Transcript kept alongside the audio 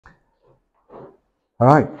All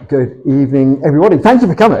right, good evening, everybody. Thank you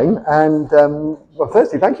for coming. And well,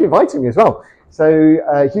 firstly, thank you for inviting me as well. So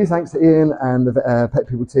huge thanks to Ian and the Pet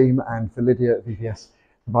People team and for Lydia at VPS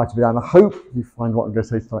for inviting me down. I hope you find what I'm going to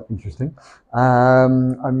say tonight interesting.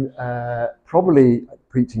 I'm probably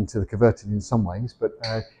preaching to the converted in some ways, but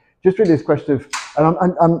just really this question of, and I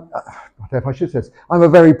don't know if I should say this, I'm a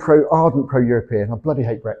very ardent pro-European. I bloody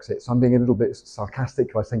hate Brexit, so I'm being a little bit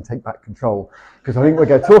sarcastic by saying take back control, because I think what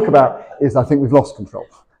we're going to talk about is I think we've lost control,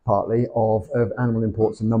 partly, of animal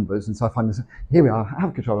imports and numbers, and so I find this, here we are,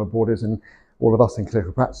 have control of our borders, and all of us in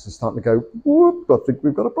clinical practice are starting to go, whoop, I think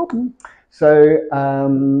we've got a problem. So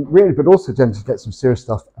really, but also to get some serious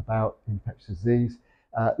stuff about infectious disease.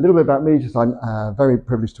 A little bit about me, just I'm very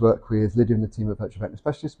privileged to work with Lydia and the team at Virtual Veterinary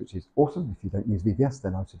Specialists, which is awesome. If you don't use VVS,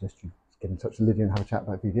 then I would suggest you get in touch with Lydia and have a chat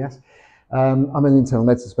about VVS. I'm an internal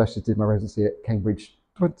medicine specialist, did my residency at Cambridge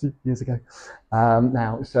 20 years ago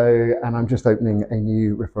now. So, and I'm just opening a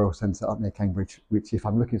new referral centre up near Cambridge, which if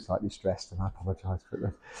I'm looking slightly stressed, and I apologise for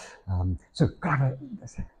it. So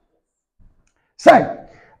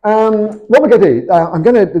what we're going to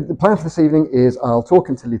do, the plan for this evening is I'll talk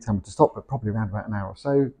until you tell me to stop, but probably around about an hour or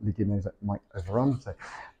so. Lydia knows that might overrun. So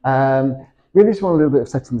really just want a little bit of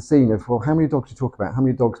setting the scene of, well, how many dogs do you talk about? How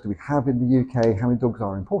many dogs do we have in the UK? How many dogs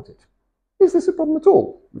are imported? Is this a problem at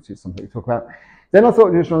all? Which is something we talk about. Then I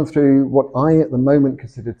thought we'd just run through what I at the moment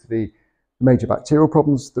consider to be major bacterial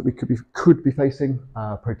problems that we could be facing,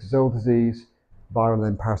 protozoal disease, viral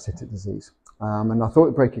and parasitic disease. And I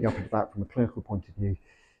thought breaking up into that from a clinical point of view,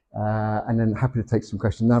 and then happy to take some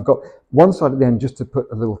questions. Now I've got one slide at the end just to put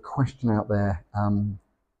a little question out there.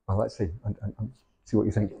 Well, let's see, see what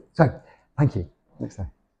you think. So, thank you. Next slide.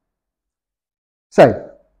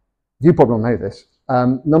 So, you probably know this.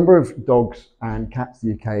 Number of dogs and cats in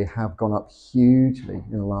the UK have gone up hugely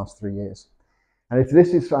in the last 3 years. And if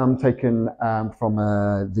this is taken from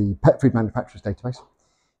the Pet Food Manufacturers Database,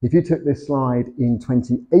 if you took this slide in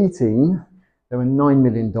 2018, there were 9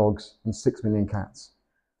 million dogs and 6 million cats.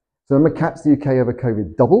 So the number of cats in the UK over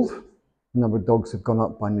COVID doubled. The number of dogs have gone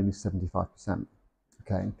up by nearly 75%.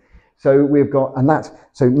 Okay, so we've got, and that,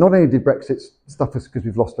 so not only did Brexit stuff us because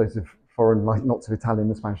we've lost loads of foreign, like lots of Italian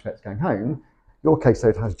and Spanish vets going home, your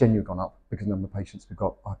caseload has genuinely gone up because the number of patients we've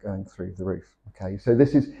got are going through the roof. Okay, so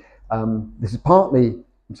this is partly,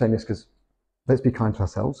 I'm saying this because let's be kind to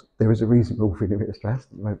ourselves. There is a reason we're all feeling a bit stressed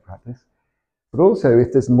at the moment practice. But also,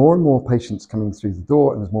 if there's more and more patients coming through the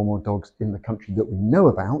door and there's more and more dogs in the country that we know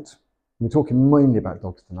about, we're talking mainly about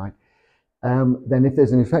dogs tonight, then if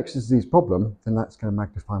there's an infectious disease problem, then that's going to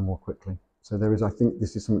magnify more quickly. So there is, I think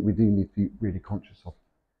this is something we do need to be really conscious of.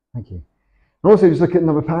 Thank you. And also just look at the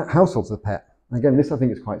number of households of pet. And again, this I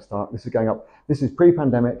think is quite stark. This is going up. This is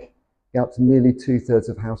pre-pandemic, up to nearly 2/3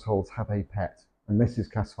 of households have a pet. And this is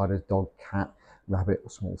classified as dog, cat, rabbit, or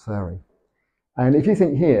small furry. And if you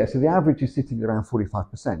think here, so the average is sitting at around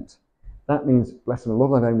 45%. That means, bless them, a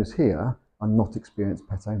lot of owners here are not experienced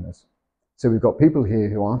pet owners. So we've got people here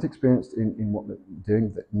who aren't experienced in what they're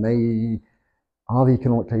doing, that are they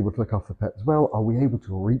economically able to look after the pet as well? Are we able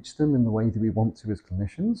to reach them in the way that we want to as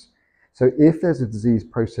clinicians? So if there's a disease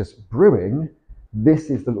process brewing, this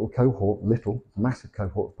is the massive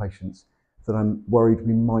cohort of patients that I'm worried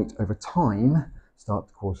we might over time start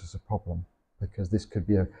to cause us a problem, because this could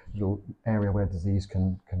be a little area where disease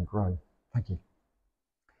can grow. Thank you.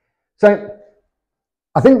 So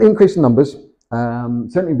I think the increase in numbers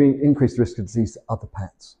certainly increased the risk of disease to other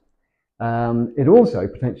pets. It also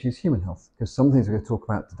potentially is human health, because some things we're going to talk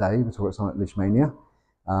about today, we'll talk about something like leishmania.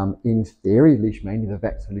 In theory, leishmania, the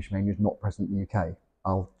vector for leishmania is not present in the UK.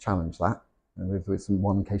 I'll challenge that with some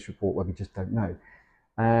one case report where we just don't know.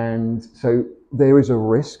 And so there is a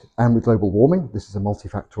risk, and with global warming, this is a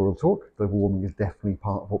multifactorial talk. Global warming is definitely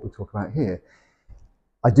part of what we talk about here.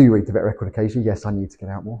 I do read the vet record occasionally. Yes, I need to get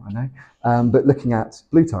out more, I know. But looking at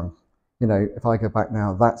blue tongue, you know, if I go back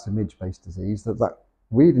now, that's a midge-based disease that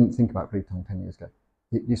we didn't think about blue tongue 10 years ago.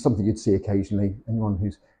 It's something you'd see occasionally. Anyone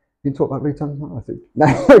who's been taught about blue tongue?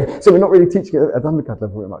 No. So we're not really teaching it at undergrad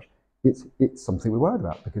level very much. It's something we're worried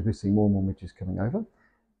about because we're seeing more and more midges coming over.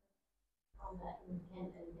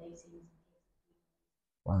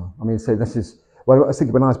 Wow. I mean, so this is, well, I was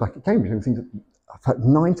thinking when I was back at Cambridge, and things, I've had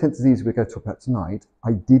 9/10 diseases we're going to talk about tonight,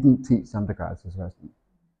 I didn't teach undergrads as a resident.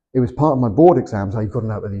 It was part of my board exams. You've got to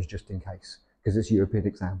know about these just in case, because it's a European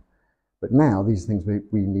exam. But now these things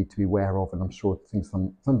we need to be aware of, and I'm sure things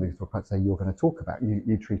some of these talk about say you're going to talk about,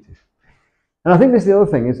 you treat it. And I think this is the other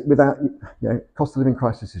thing is without, cost of living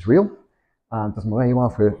crisis is real. Doesn't matter where you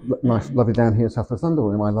are, if we're nice, lovely down here in South West London,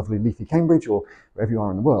 or in my lovely leafy Cambridge, or wherever you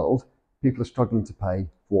are in the world, people are struggling to pay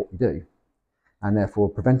for what we do. and therefore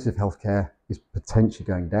preventative healthcare is potentially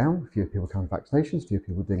going down. Fewer people coming for vaccinations, fewer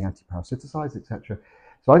people doing anti-parasiticides, etc.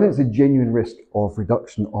 So I think it's a genuine risk of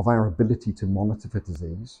reduction of our ability to monitor for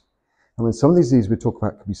disease. And when some of these diseases we talk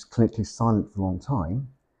about can be clinically silent for a long time,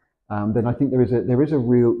 then I think there is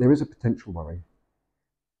a potential worry.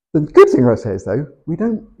 The good thing I say is though,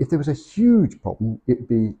 if there was a huge problem,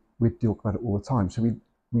 we'd talk about it all the time. So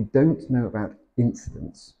we don't know about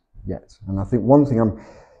incidence yet. And I think one thing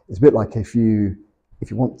it's a bit like if you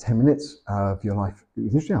want 10 minutes of your life,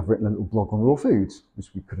 interesting, I've written a little blog on raw foods,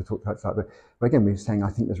 which we could have talked about that, but again, we're saying I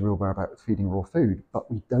think there's a real worry about feeding raw food,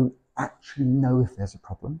 but we don't actually know if there's a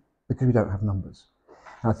problem because we don't have numbers.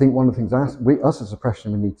 And I think one of the things us as a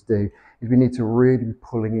profession we need to do is we need to really be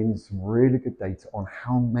pulling in some really good data on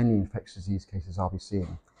how many infectious disease cases are we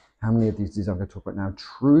seeing. How many of these diseases I'm going to talk about now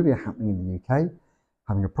truly are happening in the UK,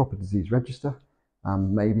 having a proper disease register.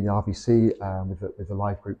 Maybe the RVC with the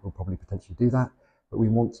live group will probably potentially do that, but we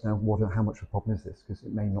want to know how much of a problem is this, because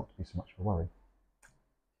it may not be so much of a worry.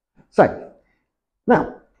 So,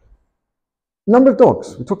 now, number of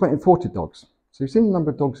dogs. We talk about imported dogs. So you've seen the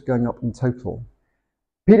number of dogs going up in total.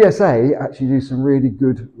 PDSA actually do some really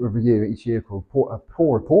good review each year called a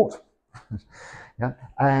poor report. Yeah,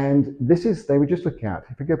 and they were just looking at,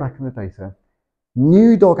 if we go back in the data,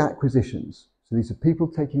 new dog acquisitions. So these are people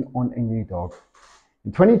taking on a new dog.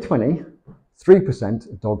 In 2020, 3%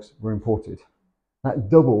 of dogs were imported. That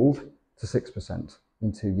doubled to 6%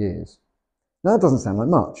 in 2 years. Now that doesn't sound like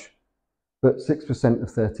much, but 6% of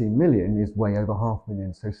 13 million is way over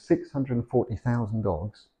 500,000. So 640,000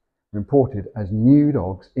 dogs were imported as new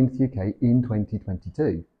dogs into the UK in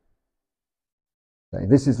 2022. Okay,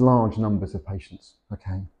 this is large numbers of patients.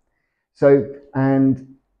 Okay, so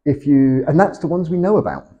and that's the ones we know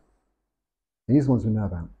about. These are the ones we know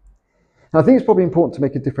about. And I think it's probably important to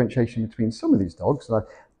make a differentiation between some of these dogs,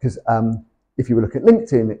 because if you were looking at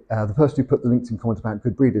LinkedIn, the person who put the LinkedIn comment about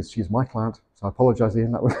good breeders, she's my client, so I apologise,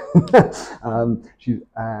 Ian. That was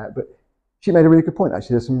but she made a really good point.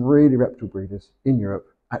 Actually, there's some really reputable breeders in Europe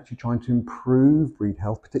actually trying to improve breed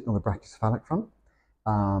health, particularly on the brachycephalic front.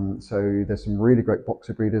 So there's some really great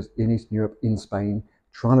boxer breeders in Eastern Europe, in Spain,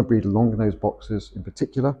 trying to breed long-nosed boxers in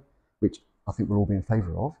particular, which I think we'll all be in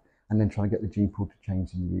favour of, and then trying to get the gene pool to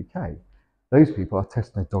change in the UK. Those people are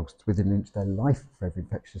testing their dogs within an inch of their life for every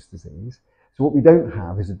infectious disease. So what we don't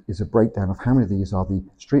have is a breakdown of how many of these are the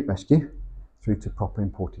street rescue through to proper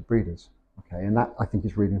imported breeders. Okay, and that I think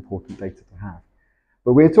is really important data to have.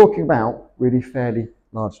 But we're talking about really fairly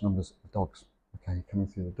large numbers of dogs, okay, coming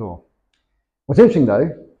through the door. What's interesting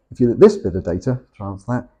though, if you look at this bit of data, trans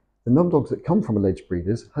that, the number of dogs that come from alleged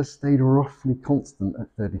breeders has stayed roughly constant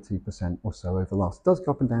at 32% or so over the last, does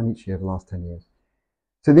go up and down each year over the last 10 years.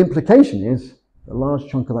 So the implication is a large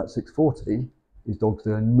chunk of that 640 is dogs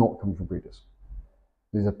that are not coming from breeders.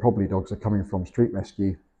 These are probably dogs that are coming from street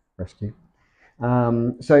rescue.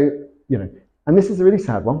 So, you know, and this is a really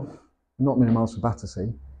sad one, not many miles from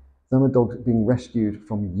Battersea. The number of dogs being rescued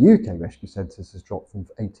from UK rescue centres has dropped from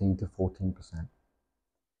 18 to 14%. So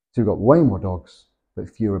we've got way more dogs, but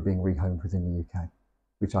fewer being rehomed within the UK,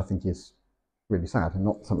 which I think is really sad and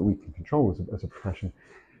not something we can control as a profession.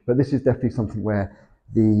 But this is definitely something where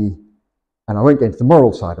and I won't get into the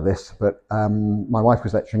moral side of this, but my wife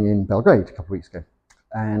was lecturing in Belgrade a couple of weeks ago,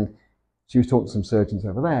 and she was talking to some surgeons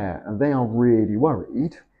over there, and they are really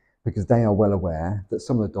worried because they are well aware that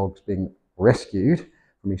some of the dogs being rescued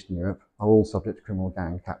from Eastern Europe are all subject to criminal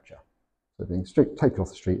gang capture. So being taken off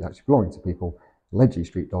the street, actually belonging to people, allegedly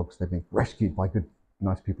street dogs, they're being rescued by good,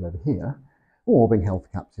 nice people over here, or being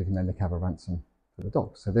held captive and then they have a ransom for the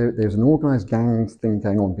dogs. So there's an organised gangs thing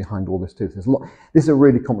going on behind all this too. There's a lot. This is a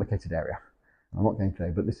really complicated area. I'm not going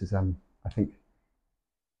today, but this is, I think,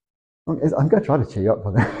 I'm going to try to cheer you up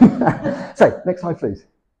by that. So, next slide, please.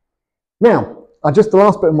 Now, just the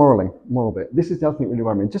last bit of moral bit. This is the other thing that really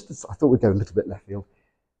worried me. I thought we'd go a little bit left field.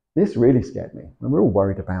 This really scared me. And we're all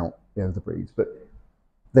worried about the breeds, but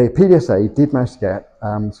the PDSA did manage to get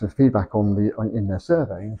some feedback in their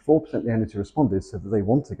survey, and 4% of the owners who responded said that they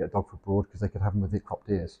want to get dog food abroad because they could have them with their cropped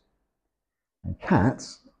ears. And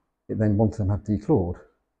cats, it then wanted them to have declawed.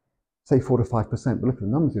 Say 4 to 5%, but look at the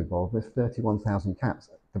numbers involved. There's 31,000 cats,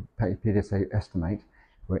 the PDSA estimate,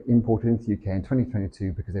 were imported into the UK in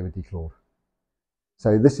 2022 because they were declawed.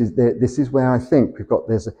 So this is where I think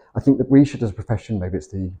I think that we should, as a profession, maybe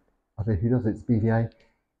it's I don't know who does it, it's BVA,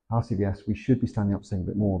 RCVS, we should be standing up saying a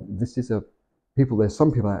bit more. There's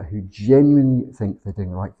some people out who genuinely think they're doing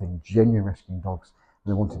the right thing, genuinely rescuing dogs,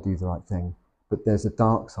 and they want to do the right thing. But there's a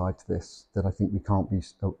dark side to this that I think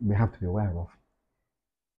we have to be aware of.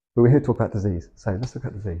 But we're here to talk about disease, so let's look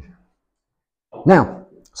at disease. Now,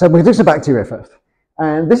 So we're going to do some bacteria first.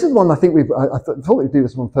 And this is one I think I thought we'd do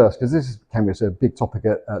this one first because this came as a big topic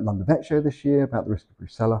at London Vet Show this year about the risk of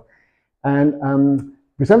brucella. And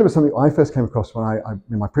brucella was something I first came across when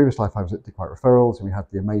in my previous life I was at Dick White Referrals, and we had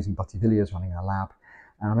the amazing Butty Villiers running our lab.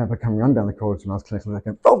 And I remember coming run down the corridor when I was clinical and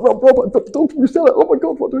going, "Oh, Rob, I've got the dog from brucella. Oh my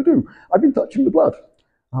God, what do I do? I've been touching the blood."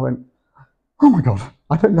 I went, "Oh my God,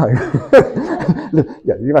 I don't know."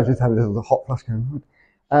 Yeah, you imagine having this little hot flush going,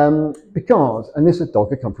 and this dog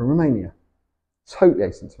had come from Romania. Totally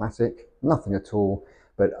asymptomatic, nothing at all.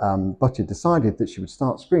 But Butty decided that she would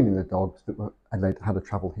start screening the dogs that had a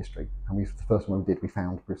travel history. And the first one we did, we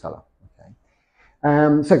found brucella.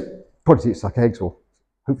 Okay. So, prodigy suck eggs, or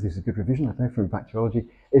hopefully this is a good revision, I don't know, from bacteriology.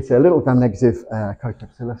 It's a little gram-negative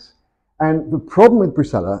Coccobacillus. And the problem with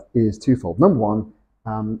brucella is twofold. Number one,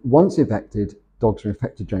 once infected, dogs are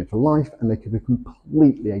infected generally for life, and they can be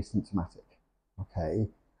completely asymptomatic. Okay.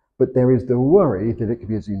 But there is the worry that it could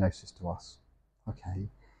be a zoonosis to us. Okay.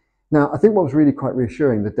 Now, I think what was really quite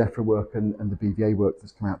reassuring, the DEFRA work and the BVA work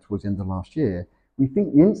that's come out towards the end of last year, we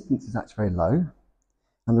think the incidence is actually very low,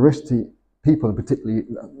 and the risk to people, and particularly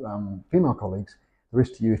female colleagues, the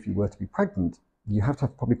risk to you if you were to be pregnant, you have to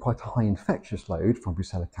have probably quite a high infectious load from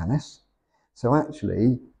Brucella canis. So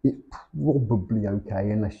actually, it's probably okay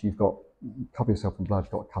unless you've got, cover yourself in blood,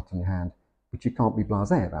 you've got a cut on your hand, but you can't be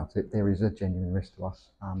blasé about it. There is a genuine risk to us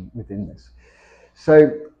within this.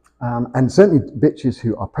 So, and certainly bitches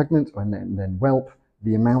who are pregnant and then whelp,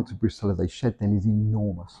 the amount of brucella they shed then is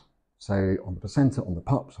enormous. So on the placenta, on the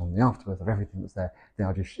pups, on the afterbirth of everything that's there, they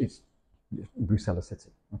are just, it's brucella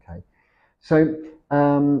city, okay? So,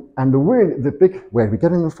 and where are we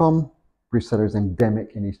getting them from? Brucella is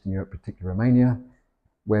endemic in Eastern Europe, particularly Romania.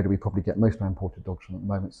 Where do we probably get most of our imported dogs from at the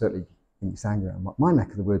moment? Certainly in East Anglia, my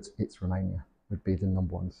neck of the woods, it's Romania, would be the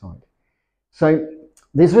 #1 site. So,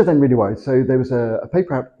 these are then really worried. So there was a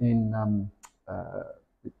paper out in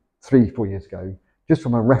 3-4 years ago, just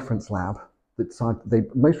from a reference lab that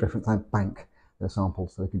decided most reference labs bank their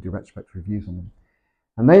samples so they can do retrospective reviews on them.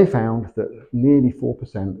 And they found that nearly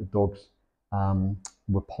 4% of dogs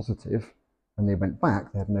were positive. When they went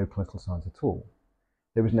back, they had no clinical signs at all.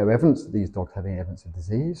 There was no evidence that these dogs had any evidence of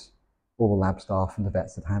disease. All the lab staff and the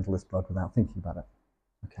vets had handled this blood without thinking about it.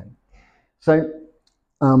 Okay. So,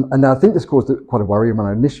 and I think this caused quite a worry. When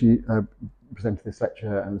I initially presented this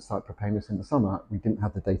lecture and started preparing this in the summer, we didn't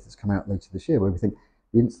have the data that's come out later this year, where we think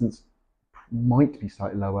the incidence might be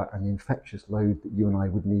slightly lower and the infectious load that you and I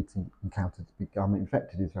would need to encounter to become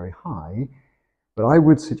infected is very high. But I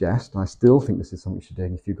would suggest, and I still think this is something you should do,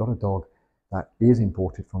 if you've got a dog that is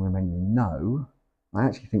imported from Romania, I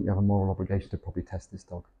actually think we have a moral obligation to probably test this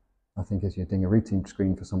dog. I think as you're doing a routine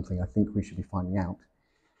screen for something, I think we should be finding out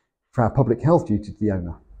for our public health duty to the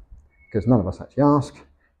owner, because none of us actually ask,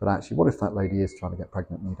 but actually, what if that lady is trying to get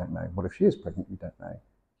pregnant and you don't know? What if she is pregnant and you don't know?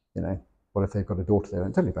 You know, what if they've got a daughter they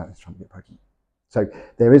don't tell you about who's trying to get pregnant? So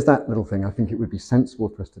there is that little thing. I think it would be sensible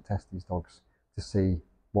for us to test these dogs to see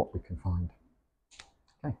what we can find.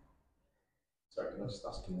 Okay. Sorry, can I just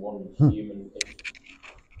ask you one human,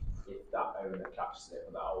 if that owner catches it,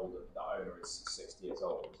 but that owner is 60 years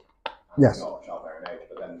old, and yes, not childbearing age,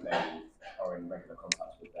 but then they are in regular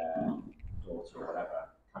contact with their daughter or whatever,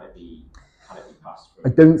 can it be passed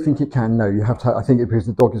through? I don't think it can. No, you have to. I think because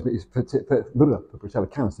the dog is for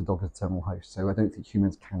Brucella canis, the dog is a terminal host, so I don't think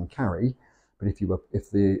humans can carry. But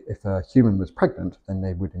if a human was pregnant, then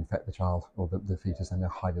they would infect the child or the fetus, and they're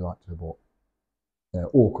highly likely to abort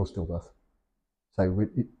or cause stillbirth. So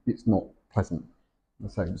it's not pleasant.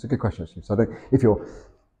 So it's a good question, actually. So if you're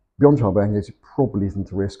beyond childbearing age, it probably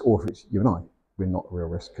isn't a risk, or if it's you and I, we're not a real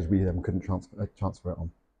risk because we couldn't transfer it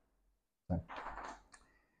on.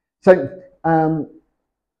 So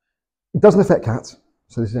it doesn't affect cats.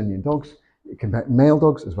 So this is only in dogs. It can affect male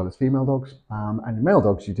dogs as well as female dogs. And in male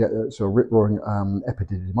dogs, you get sort of rip-roaring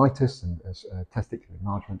epididymitis and testicular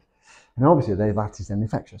enlargement. And obviously, that is then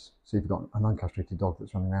infectious. So if you've got an uncastrated dog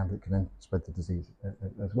that's running around, it can then spread the disease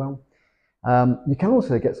as well. You can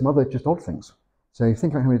also get some other just odd things. So you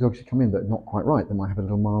think about how many dogs you come in that are not quite right. They might have a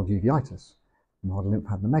little mild uveitis, mild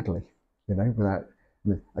lymphadenomegaly, you know, without,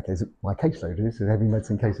 okay, so my caseload is heavy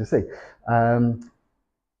medicine cases C.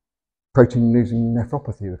 Protein-losing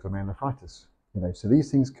nephropathy with glomerulonephritis. You know, so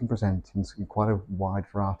these things can present in quite a wide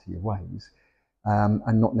variety of ways,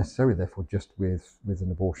 and not necessarily, therefore, just with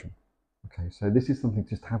an abortion. Okay, so this is something to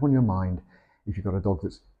just have on your mind if you've got a dog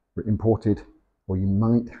that's imported, or you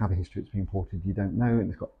might have a history it's been imported, you don't know, and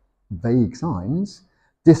it's got vague signs.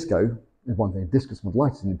 Disco is one thing. Discus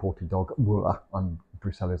modulitis is an imported dog. And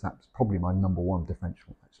brucella, that's probably my #1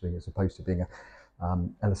 differential, actually, as opposed to being a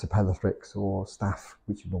Elisapelothrix or staph,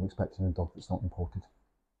 which you'd normally expect in a dog that's not imported.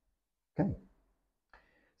 Okay.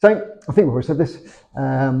 So I think we've already said this.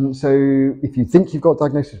 So if you think you've got a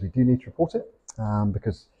diagnosis, we do need to report it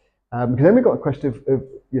because then we've got a question of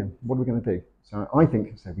what are we going to do? So I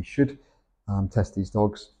think we should test these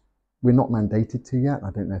dogs. We're not mandated to yet. I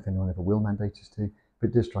don't know if anyone ever will mandate us to, but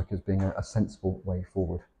it does strike as being a sensible way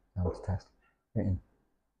forward to test. We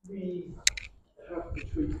have to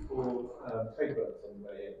treat for tapeworms on the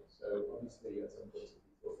way in. So obviously at some point we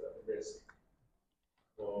thought that the risk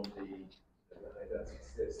from the high-density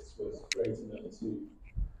cysts was great enough to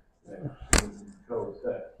control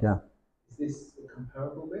there. Yeah. Is this a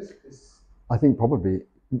comparable risk? I think probably.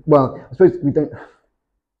 Well, I suppose we don't.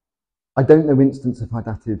 I don't know instance of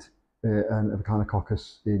hydatid of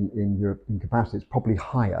echinococcus in Europe in comparison. It's probably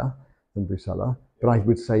higher than brucella, but I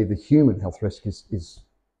would say the human health risk is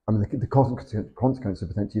I mean, the consequences are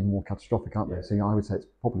potentially even more catastrophic, aren't they? So I would say it's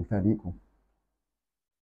probably fairly equal.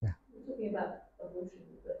 Yeah. We're talking about abortion,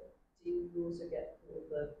 but do you also get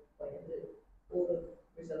all the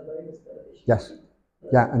brucella bonus issues? Yes.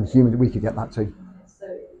 Yeah, and human, we could get that too. So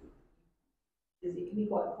it can be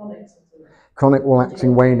quite chronic. Chronic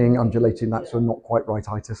waxing, waning, undulating, that's sort of not quite right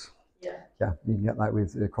itis. Yeah. Yeah, you can get that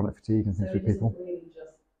with chronic fatigue and things with people. Really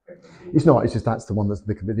it's not, it's just that's the one that's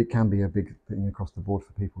big, but it can be a big thing across the board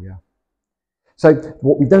for people, yeah. So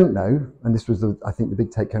what we don't know, and this was, I think, the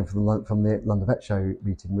big take home from the London Vet Show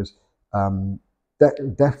meeting was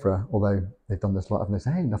DEFRA, although they've done this a lot, and they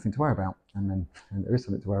say, hey, nothing to worry about, and there is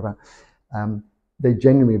something to worry about. They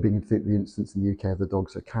genuinely beginning to think the incidence in the UK of the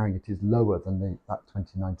dogs that are carrying it is lower than that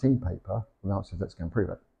 2019 paper. Well, the answer is let's go and prove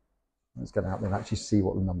it. Let's get out there and actually see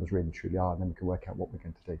what the numbers really truly are, and then we can work out what we're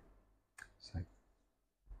going to do. So,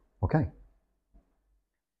 okay.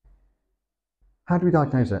 How do we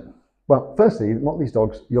diagnose it? Well, firstly, not these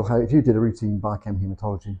dogs, you'll have, if you did a routine biochem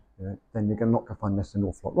hematology, then you're not going to find necessarily an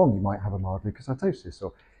awful lot wrong. You might have a mild leukocytosis,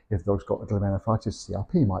 or if the dog's got a glomerulonephritis,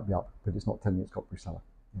 CRP might be up, but it's not telling you it's got brucella.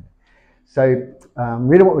 So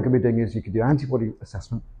really what we're going to be doing is you can do antibody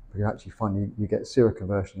assessment, but you actually find you get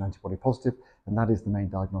seroconversion antibody positive, and that is the main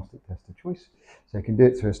diagnostic test of choice. So you can do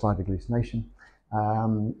it through a slide hallucination.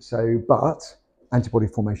 But antibody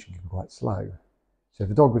formation can be quite slow. So if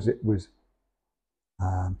the dog was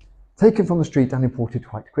taken from the street and imported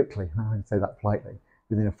quite quickly, and I can say that politely,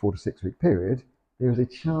 within a 4 to 6 week period, there is a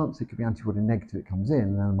chance it could be antibody negative, it comes in,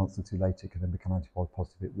 and then a month or two later it could then become antibody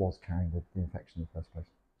positive. It was carrying the infection in the first place.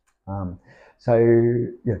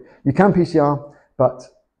 You can PCR, but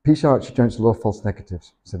PCR actually generates a lot of false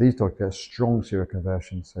negatives. So these dogs get a strong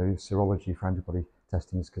seroconversion, so serology for antibody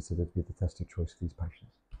testing is considered to be the test of choice for these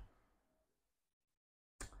patients.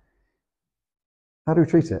 How do we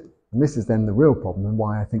treat it? And this is then the real problem, and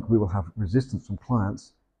why I think we will have resistance from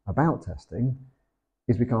clients about testing,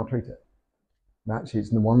 is we can't treat it. And actually, it's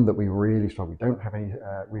the one that we really struggle. We don't have any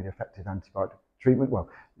really effective antibiotic treatment. Well,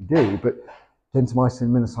 we do, but gentamicin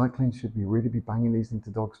and minocycline, should we really be banging these into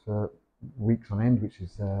dogs for weeks on end, which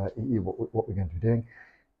is what we're going to be doing.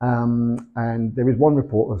 And there is one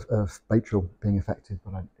report of Baytril being effective,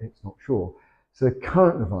 but it's not sure. So the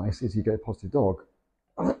current advice is you get a positive dog,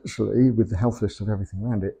 actually, with the health risks of everything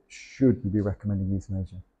around it, should we be recommending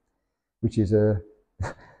euthanasia? Which is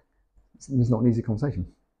it's not an easy conversation.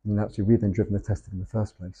 And actually, we've then driven the testing in the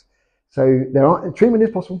first place. So treatment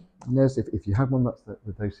is possible, and if you have one, that's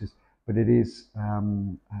the doses. But it is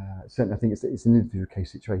certainly, I think it's an individual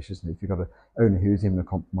case situation, isn't it? If you've got an owner who is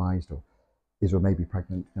immunocompromised or is or may be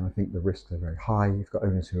pregnant, then I think the risks are very high. You've got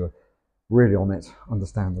owners who are really on it,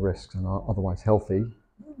 understand the risks, and are otherwise healthy.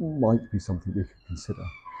 Might be something we could consider,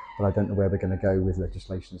 but I don't know where we're going to go with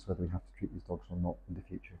legislation as whether we have to treat these dogs or not in the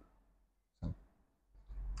future. So,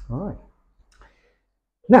 all right.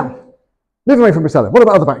 Now, moving away from brucella, what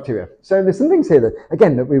about other bacteria? So there's some things here that,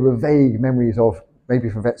 again, that we were vague memories of, maybe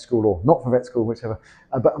from vet school or not from vet school, whichever.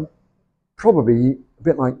 But probably a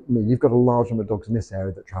bit like me, you've got a large number of dogs in this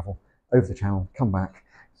area that travel over the channel, come back.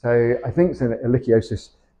 So I think so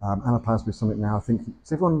ehrlichiosis, anaplasma is something now. I think,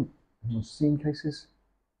 has everyone seen cases?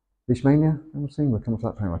 Leishmania, everyone seen? We'll come to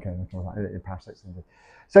that point. Okay, we'll come to that in parasites.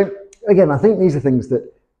 So again, I think these are things that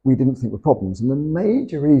we didn't think were problems. And the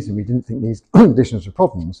major reason we didn't think these conditions were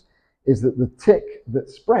problems is that the tick that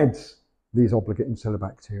spreads these obligate insular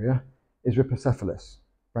bacteria is Rhipicephalus,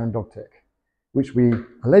 brown dog tick, which we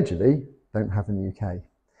allegedly don't have in the UK.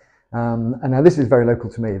 And now this is very local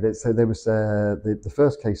to me. So there was the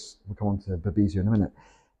first case, we'll come on to Babesia in a minute,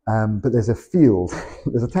 but there's a field,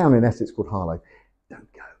 there's a town in Essex called Harlow. Don't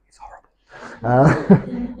go, it's horrible.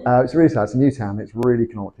 It's really sad, it's a new town, it's really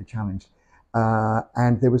economically challenged.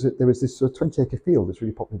 And there was this sort of 20-acre field that's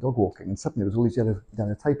really popular dog walking, and suddenly there was all these yellow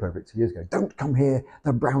tape over it 2 years ago. Don't come here,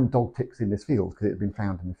 there are brown dog ticks in this field, because it had been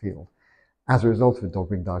found in the field. as a result of a dog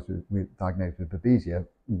being diagnosed with babesia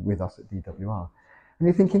with us at DWR. And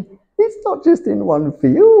you're thinking, it's not just in one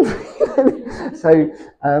field. So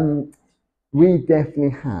we definitely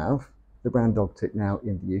have the brown dog tick now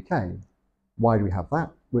in the UK. Why do we have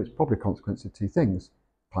that? Well, it's probably a consequence of two things.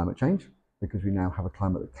 Climate change, because we now have a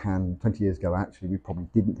climate that can, 20 years ago actually, we probably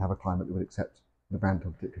didn't have a climate that would accept the brown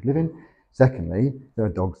dog tick could live in. Secondly, there are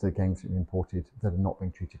dogs that are getting imported that are not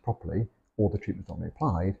being treated properly, or the treatment's not being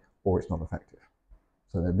applied, or it's not effective.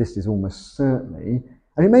 So that this is almost certainly,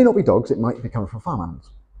 and it may not be dogs, it might be coming from farm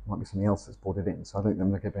animals. It might be something else that's brought it in. So I don't think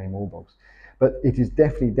I'm looking at any more dogs. But it is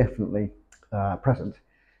definitely present.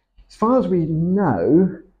 As far as we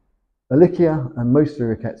know, Ehrlichia and most of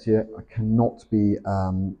the rickettsia cannot be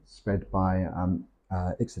spread by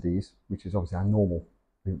ixodes, which is obviously our normal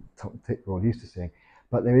tick we're all used to seeing.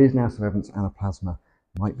 But there is now some evidence anaplasma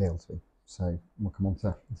might be able to be. So we'll come on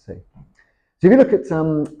to see. So if you look at,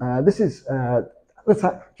 this is the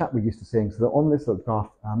chap we're used to seeing. So on this little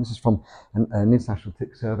graph, this is from an international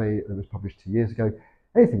tick survey that was published 2 years ago.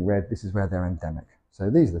 Anything red, this is where they're endemic. So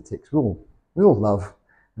these are the ticks we all love,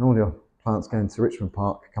 and all your clients going to Richmond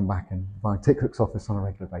Park come back and buy tick hooks off us on a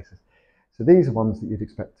regular basis. So these are ones that you'd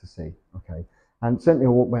expect to see, okay? And certainly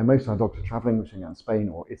where most of our dogs are traveling, which are in Spain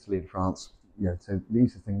or Italy and France, you know, so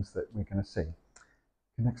these are things that we're going to see.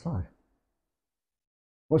 Next slide.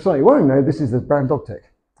 Well, sorry, you won't know, this is the brown dog tick,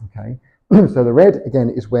 okay? So the red, again,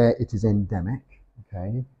 is where it is endemic,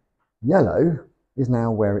 okay? Yellow is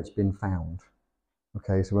now where it's been found,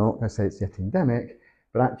 okay? So we're not going to say it's yet endemic,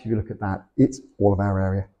 but actually, if you look at that, it's all of our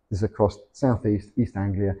area. This is across southeast, East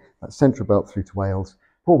Anglia, that central belt through to Wales.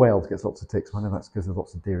 Poor Wales gets lots of ticks. I know that's because there's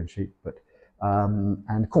lots of deer and sheep, but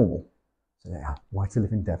and Cornwall. So yeah, why to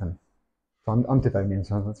live in Devon? So I'm Devonian,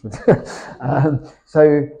 so that's what.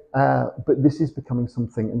 But this is becoming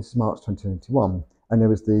something, and this is March 2021, and there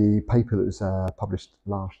was the paper that was published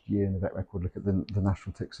last year in the Vet Record look at the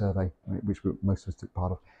National Tick Survey, which most of us took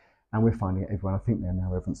part of, and we're finding it everywhere. I think there are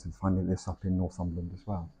now evidence of finding this up in Northumberland as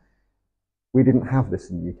well. We didn't have this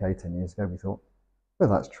in the UK 10 years ago. We thought,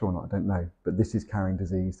 whether that's true or not, I don't know. But this is carrying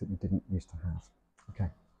disease that we didn't used to have. Okay.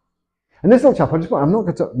 And this little chap, I'm not going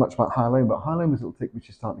to talk much about hyaloma, but hyaloma is a little tick which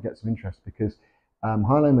is starting to get some interest because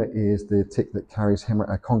hyaloma is the tick that carries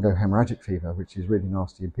Congo hemorrhagic fever, which is really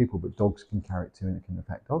nasty in people, but dogs can carry it too, and it can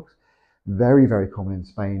affect dogs. Very, very common in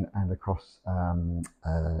Spain and across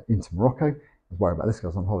into Morocco. I was worried about this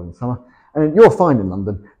because I was on holiday in the summer. And you're fine in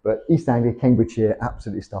London, but East Anglia, Cambridgeshire,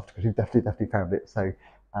 absolutely stuffed because we've definitely found it. So,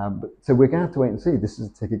 so we're going to have to wait and see. This is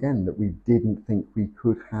a tick again that we didn't think we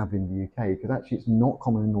could have in the UK because actually it's not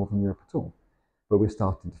common in Northern Europe at all. But we're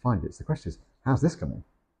starting to find it. So the question is, how's this coming?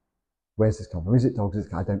 Where's this come from? Is it dogs?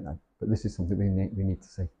 I don't know. But this is something we need to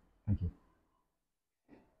see. Thank you.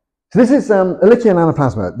 So this is Ehrlichia and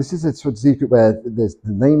anaplasma. This is a sort of disease group where there's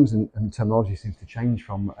the names and terminology seems to change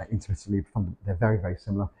from intermittently. They're very, very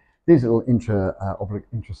similar. These are little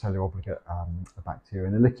intracellular obligate bacteria,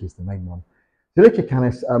 and Ehrlichia is the main one. The Ehrlichia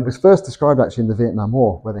canis was first described actually in the Vietnam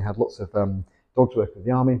War, where they had lots of dogs working with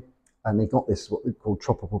the army, and they got this what we call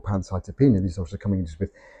tropical pancytopenia. These dogs are coming in just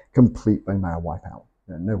with complete bone marrow wipeout,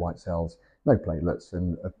 you know, no white cells, no platelets,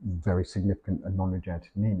 and a very significant and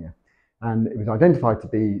non-regenerative anemia. And it was identified to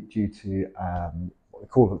be due to what we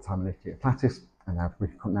called at the time Ehrlichia platys, and we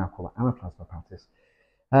now call it anaplasma platys.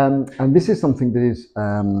 And this is something that is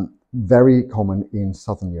very common in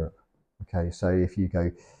Southern Europe. Okay, so if you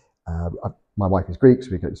go, my wife is Greek,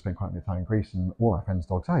 so we go to spend quite a bit of time in Greece, and all our friends'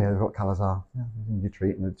 dogs, oh yeah, they've got Calazar, yeah, you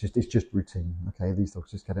treat, and it's just routine. Okay, these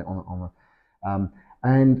dogs just get it on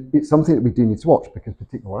and it's something that we do need to watch because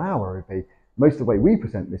particularly what our worry would be, most of the way we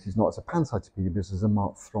present this is not as a pancytopenia, but as a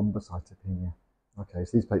marked thrombocytopenia. Okay,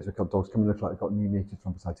 so these plates have got dogs coming look like they've got neonatal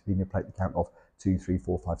thrombocytopenia, plate the count of 2, 3,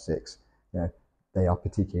 4, 5, 6. You know, they are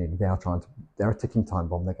fatiguing, they're a ticking time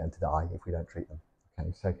bomb, they're going to die if we don't treat them.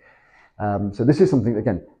 Okay, so so this is something,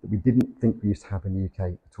 again, that we didn't think we used to have in the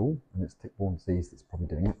UK at all, and it's tick-borne disease that's probably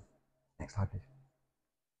doing it. Next slide, please.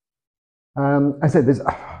 I said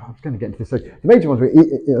I was going to get into this. So the major ones,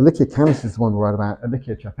 Ehrlichia canis is the one we're right about.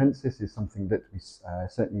 Ehrlichia chafensis is something that we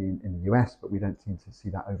certainly in the US, but we don't seem to see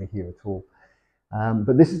that over here at all.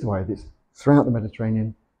 But this is the way it's throughout the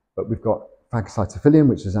Mediterranean, but we've got phagocytophilium,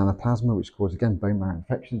 which is anaplasma, which causes, again, bone marrow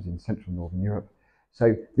infections in Central and Northern Europe.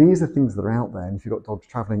 So these are things that are out there, and if you've got dogs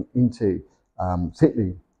travelling into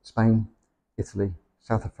particularly Spain, Italy,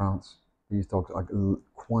 south of France, these dogs are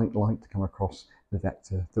quite like to come across the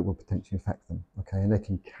vector that will potentially affect them. Okay, and they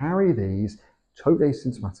can carry these totally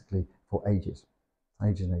asymptomatically for ages,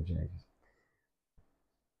 ages and ages and ages.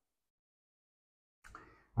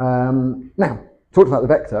 Now, talked about the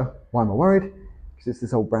vector. Why am I worried? because it's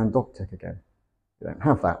this old brown dog tick again. We don't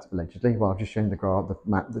have that, allegedly. Well, I've just shown the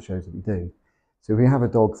map that shows that we do. So we have a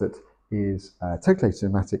dog that is totally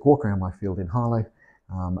asymptomatic, walk around my field in Harlow,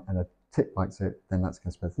 and a tick bites it, then that's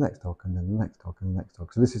going to spread to the next dog, and then the next dog, and the next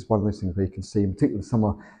dog. So this is one of those things where you can see, in particular in the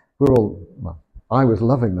summer, we're all, well, I was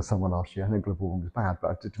loving the summer last year. I know global warming was bad,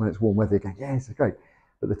 but when it's warm weather, you're going, yeah, it's great.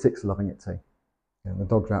 But the ticks are loving it too. And the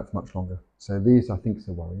dogs are out for much longer. So these, I think,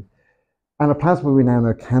 are worried. Anaplasma, we now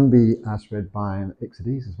know, can be spread by an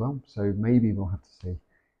ixodes as well. So maybe we'll have to see.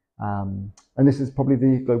 And this is probably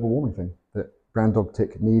the global warming thing, that brown dog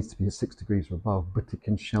tick needs to be at 6 degrees or above, but it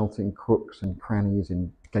can shelter in crooks and crannies,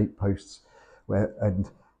 in gate posts, and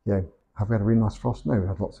have we had a really nice frost? No, we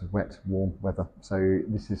had lots of wet, warm weather. So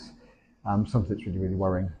this is something that's really, really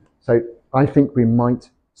worrying. So I think we might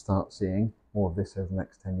start seeing more of this over the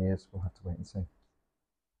next 10 years. We'll have to wait and see.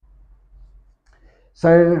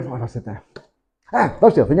 So what have I said there? That's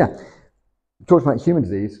the other thing, yeah. We talked about human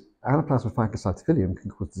disease. Anaplasma phagocytophilium can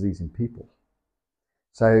cause disease in people.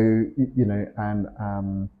 So, and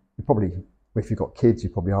you probably, if you've got kids, you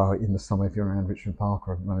probably are in the summer if you're around Richmond Park,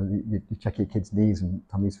 or you check your kids' knees and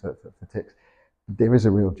tummies for ticks. There is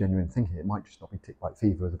a real genuine thing here. It might just not be tick-bite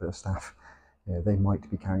fever with a bit of staph. They might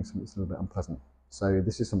be carrying something that's a little bit unpleasant. So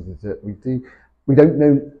this is something that we don't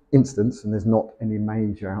know instance, and there's not any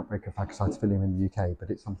major outbreak of phagocytophilium in the UK, but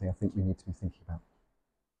it's something I think we need to be thinking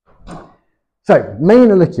about. So, main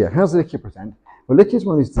Ehrlichia. How does Ehrlichia present? Well, Ehrlichia is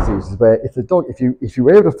one of these diseases where if the dog, if you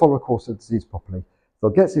were able to follow a course of disease properly, the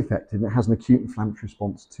dog gets infected and it has an acute inflammatory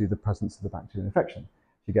response to the presence of the bacterial infection.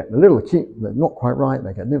 You get a little acute, they're not quite right,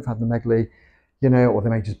 they get lymphadenopathy, or they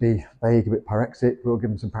may just be vague, a bit pyrexic. We'll give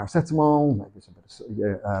them some paracetamol, maybe some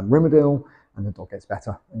bit of Rimadyl, and the dog gets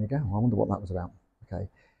better. And you go, oh, I wonder what that was about. Okay,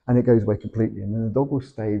 and it goes away completely, and then the dog will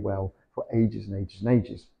stay well for ages and ages and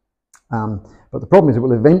ages. But the problem is it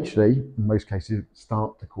will eventually, in most cases,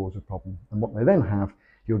 start to cause a problem. And what they then have,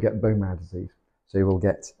 you'll get bone marrow disease. So you will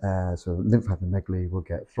get sort of lymphadenopathy, we'll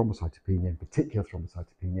get thrombocytopenia, in particular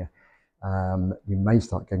thrombocytopenia. You may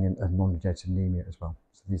start getting a non-regenerative anemia as well.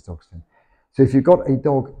 So these dogs can. So if you've got a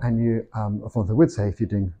dog and you, I would say if you're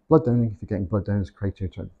doing blood donating, if you're getting blood donors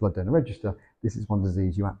created to a blood donor register, this is one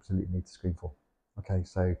disease you absolutely need to screen for. Okay,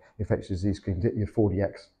 so infectious disease screen, your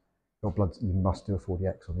 40X, your blood, you must do a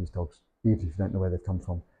 40X on these dogs, even if you don't know where they've come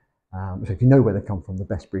from. So if you know where they've come from, the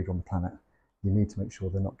best breeder on the planet, you need to make sure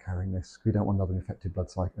they're not carrying this. We don't want another infected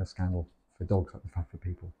blood cycle scandal for dogs like we've had for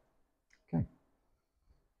people. Okay.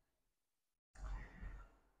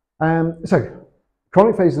 So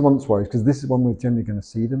chronic phase is the one that's worries, because this is when we're generally going to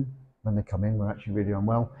see them when they come in. We're actually really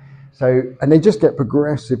unwell. So, and they just get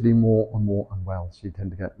progressively more and more unwell. So you tend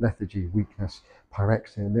to get lethargy, weakness,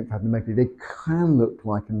 pyrexia, lymphadenopathy. They can look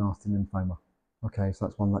like a nasty lymphoma. Okay, so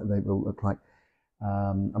that's one that they will look like.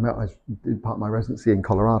 I did part of my residency in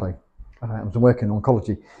Colorado. I was working in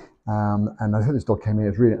oncology, and I heard this dog came in.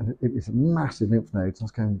 It was a massive lymph nodes. I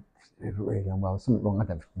was going, really unwell. There's something wrong. I've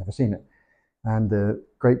never seen it. And the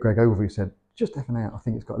great Greg Overy said, just effing out, I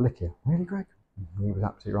think it's got Ehrlichia. Really, Greg? He was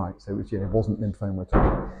absolutely right. So it wasn't lymphoma at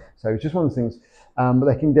all. So it's just one of the things, but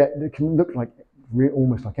they can look like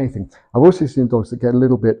almost like anything. I've also seen dogs that get a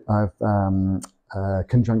little bit of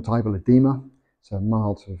conjunctival edema, so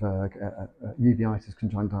mild sort of uveitis,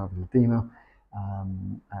 conjunctival edema,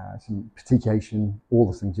 some petechiation,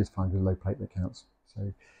 all the things just find with low platelet counts.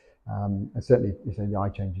 So and certainly if the eye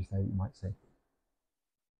changes there, you might see.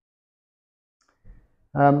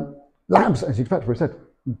 Labs, as you expect, what I said.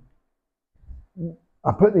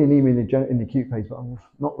 I put the anemia in the acute phase, but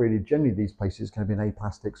not really. Generally, these places can be an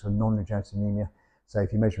aplastic or non-regenerative anemia. So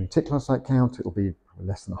if you're measuring reticulocyte count, it'll be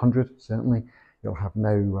less than 100, certainly. You'll have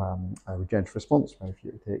no regenerative response, very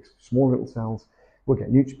few ticks, small little cells. We'll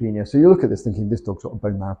get neutropenia. So you look at this thinking this dog's got a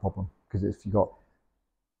bone marrow problem, because if you've got,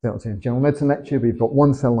 general medicine lecture, but you've got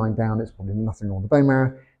 1 cell line down, it's probably nothing wrong with the bone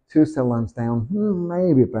marrow. 2 cell lines down,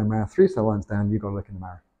 maybe a bone marrow. 3 cell lines down, you've got to look in the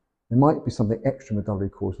marrow. There might be something extramedullary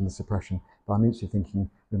causing the suppression, but I'm instantly thinking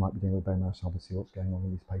we might be doing a bone marrow sample to see what's going on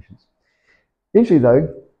in these patients. Usually though,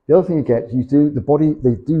 the other thing you get,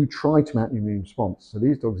 they do try to mount an immune response. So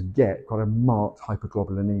these dogs get quite a marked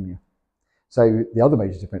hyperglobulinemia. So the other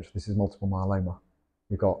major difference for this is multiple myeloma.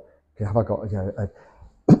 You've got, have I got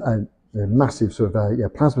a massive sort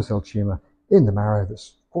of plasma cell tumour in the marrow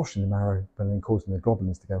that's squashing the marrow, but then causing the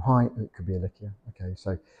globulins to go high? It could be Ehrlichia. Okay,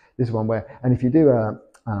 so this is one where, and if you do a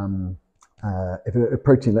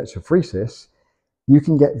protein electrophoresis, you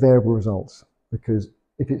can get variable results, because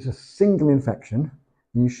if it's a single infection,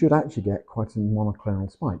 you should actually get quite a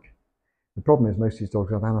monoclonal spike. The problem is most of these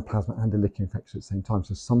dogs have anaplasma and Ehrlichia infection at the same time,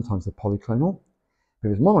 so sometimes they're polyclonal.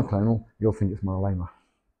 If it's monoclonal, you'll think it's myeloma.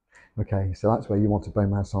 Okay, so that's where you want a bone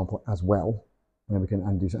marrow sample as well, and then we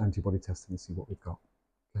can do some antibody testing and see what we've got.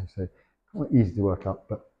 Okay, so quite easy to work up,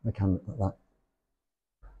 but they can look like that.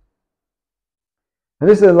 And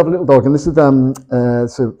this is a lovely little dog, and this is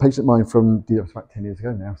so a patient of mine from about 10 years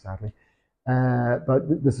ago now, sadly.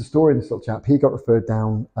 But there's a story in this little chap. He got referred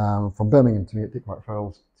down from Birmingham to me at Dr Robert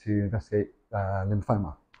Foale's to investigate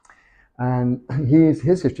lymphoma. And his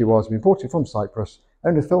history was, we imported him from Cyprus,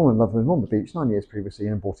 owned a film and loved him on the beach 9 years previously,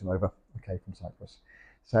 and brought him over, okay, from Cyprus.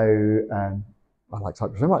 So I liked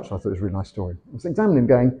Cyprus so much, I thought it was a really nice story. I was examining him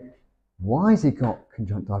going, why has he got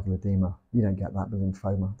conjunctival edema? You don't get that with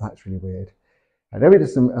lymphoma, that's really weird. And then we did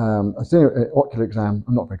some, I was doing an ocular exam.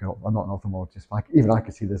 I'm not very good, I'm not an ophthalmologist, but even I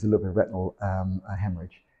could see there's a little bit of retinal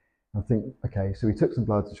hemorrhage. And I think, okay, so we took some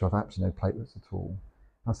blood to show absolutely no platelets at all.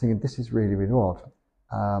 I was thinking, this is really, really odd.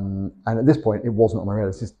 And at this point, it wasn't on my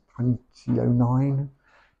radar. This is 2009.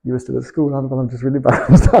 You were still at school, and I'm just really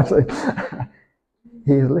embarrassed, actually.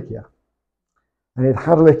 He had a lichia. And he'd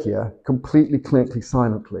had a lichia completely clinically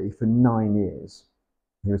silently for 9 years.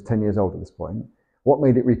 He was 10 years old at this point. What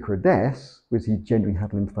made it recrudesce was he genuinely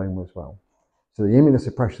had lymphoma as well. So the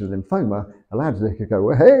immunosuppression of lymphoma allowed the lichia to go,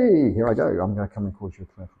 well, hey, here I go, I'm going to come and cause you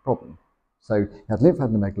a clinical problem. So he had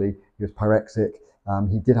lymphadenomegaly, he was pyrexic,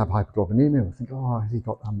 he did have hyperglobulinemia. I think, oh, has he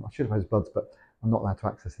got, I should have had his bloods, but I'm not allowed to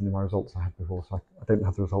access any of my results I had before, so I don't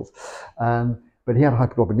have the results. But he had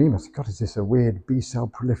hyperglobulinemia. I said, God, is this a weird B-cell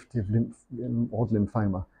proliferative odd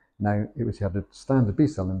lymphoma? No, it was, he had a standard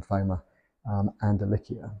B-cell lymphoma and a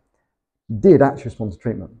lichia. He did actually respond to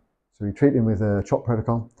treatment. So we treated him with a CHOP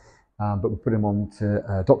protocol, but we put him on to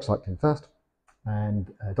doxycycline first. And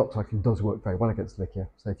doxycycline does work very well against lichia.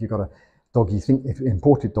 So if you've got a dog, you think, if an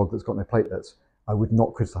imported dog that's got no platelets, I would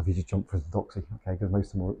not criticise you to jump for the doxy, okay, because most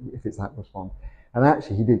of them, will, if it's that, respond. And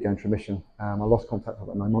actually, he did go into remission. I lost contact for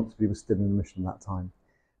about 9 months, but he was still in remission at that time.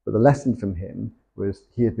 But the lesson from him was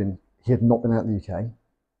he had not been out of the UK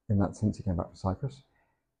in that since he came back from Cyprus.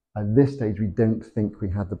 At this stage, we don't think we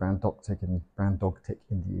had the brown dog tick in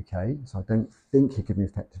the UK, so I don't think he could be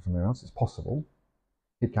infected from anywhere else. It's possible.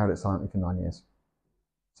 He'd carried it silently for 9 years.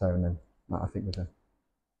 So, and then I think was a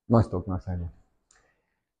nice dog, nice owner.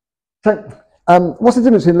 So, what's the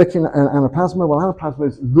difference between lichia and anaplasma? Well,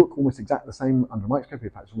 anaplasmas look almost exactly the same under a microscope. In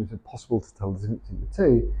fact, it's almost impossible to tell the difference between the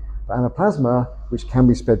two. But anaplasma, which can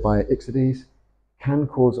be spread by ixodes, can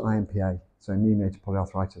cause IMPA, so immune-mediated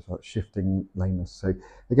polyarthritis, or shifting lameness. So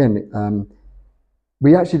again,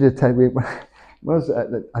 we actually did I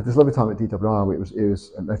had this lovely time at DWR. It was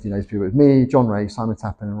if you know, it was me, John Ray, Simon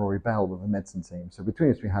Tappan, and Rory Bell with the medicine team. So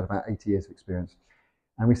between us, we had about 80 years of experience.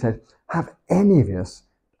 And we said, have any of us,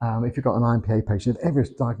 if you've got an IMPA patient, have ever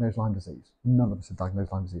diagnosed Lyme disease? None of us have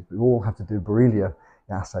diagnosed Lyme disease, but we all have to do a Borrelia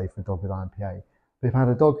assay for a dog with IMPA. But if I had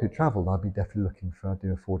a dog who travelled, I'd be definitely looking for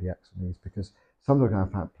do a 40X on these, because some dogs have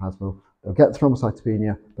anaplasma, they'll get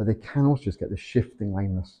thrombocytopenia, but they can also just get this shifting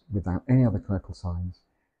lameness without any other clinical signs.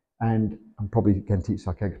 And I'm probably going to teach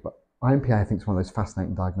psychiatrists, but IMPA, I think, is one of those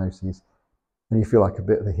fascinating diagnoses, and you feel like a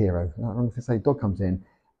bit of a hero. I'm going to say, dog comes in,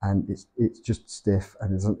 and it's just stiff,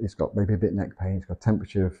 and it's got maybe a bit of neck pain, it's got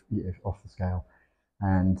temperature off the scale,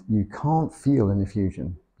 and you can't feel an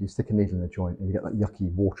infusion. You stick a needle in the joint, and you get that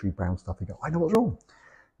yucky, watery brown stuff. You go, I know what's wrong.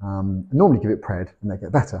 Normally give it pred, and they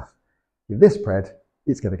get better. Give this pred,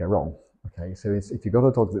 it's going to go wrong. Okay, so if you've got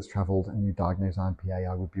a dog that's travelled and you diagnose IMPA,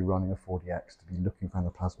 I would be running a 40X to be looking for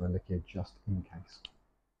anaplasma and lichia just in case.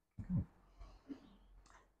 Okay.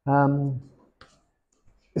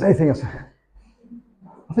 Is there anything else?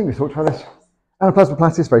 I think we talked about this. Anaplasma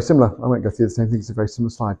platypus, very similar. I won't go through the same thing, it's a very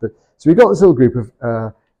similar slide. But so we've got this little group of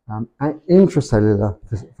intracellular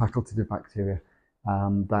facultative bacteria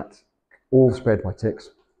that all spread by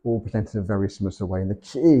ticks, all present in a very similar way. And the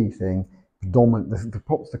key thing,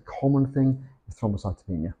 the common thing is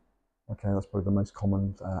thrombocytopenia. Okay, that's probably the most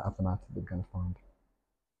common abnormality that we're going to find.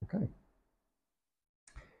 Okay.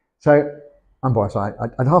 So, I'm biased. I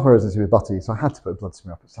had half my residency with Butty, so I had to put a blood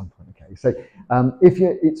smear up at some point. Okay, so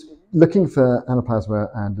it's looking for anaplasma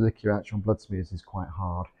and lichia actually on blood smears is quite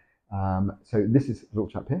hard. So this is a little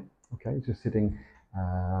chap here. Okay, just sitting,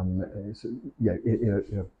 in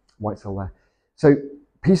a white cell there. So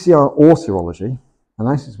PCR or serology, and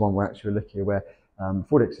this is one where actually lichia where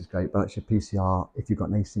 4Dx is great, but actually PCR, if you've got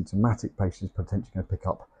an asymptomatic patient, is potentially going to pick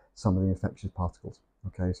up some of the infectious particles.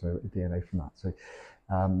 Okay, so DNA from that. So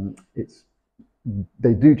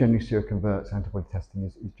they do generally seroconvert, so antibody testing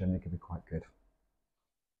is generally going to be quite good.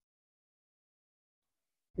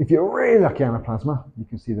 If you're really lucky anaplasma, you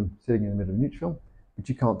can see them sitting in the middle of a neutrophil, but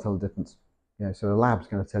you can't tell the difference. You know, so the lab's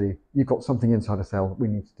going to tell you, you've got something inside a cell, we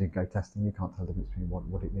need to go testing, you can't tell the difference between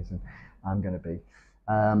what it is and I'm going to be.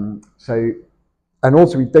 And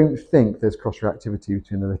also we don't think there's cross-reactivity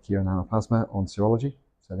between Ehrlichia and Anaplasma on serology.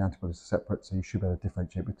 So the antibodies are separate, so you should be able to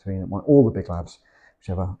differentiate between all the big labs,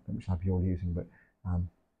 which lab you're using, but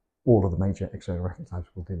all of the major external reference labs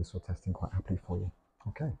will do this sort of testing quite happily for you.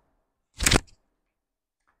 Okay.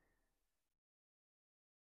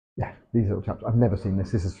 Yeah, these little chaps. I've never seen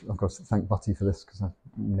this. This is, of course, thank Butty for this because I've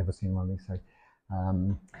never seen one of these. So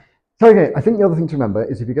okay, I think the other thing to remember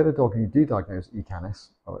is if you get a dog and you do diagnose E. canis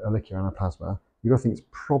or Ehrlichia Anaplasma, you've got to think it's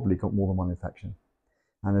probably got more than one infection.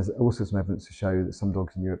 And there's also some evidence to show that some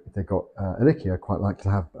dogs in Europe, if they've got Ehrlichia, are quite likely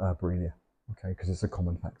to have Borrelia, okay, because it's a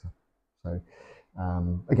common factor. So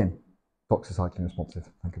again, doxycycline responsive,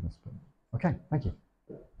 thank goodness. Okay, thank you.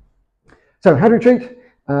 So how do we treat?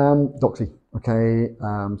 Doxy, okay,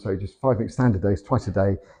 so just 5 weeks standard dose, twice a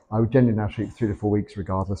day. I would generally now treat for 3 to 4 weeks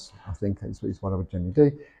regardless, I think is what I would generally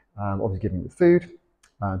do. Obviously giving it with food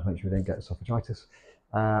to make sure we don't get esophagitis.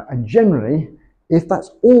 And generally, if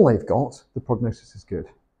that's all they've got, the prognosis is good.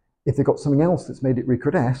 If they've got something else that's made it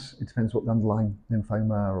recrudesce, it depends what the underlying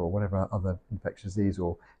lymphoma or whatever other infectious disease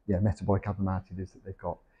or metabolic abnormality it is that they've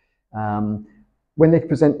got. When they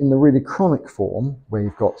present in the really chronic form, where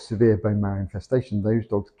you've got severe bone marrow infestation, those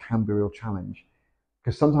dogs can be a real challenge.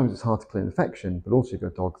 Because sometimes it's hard to clear infection, but also you've got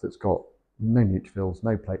a dog that's got no neutrophils,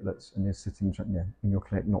 no platelets, and is sitting in your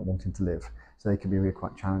clinic not wanting to live. So they can be really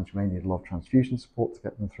quite challenged. May need a lot of transfusion support to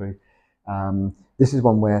get them through. This is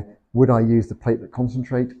one where, would I use the platelet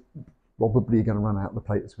concentrate? Probably you're going to run out of the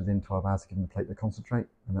platelets within 12 hours to give them the platelet concentrate,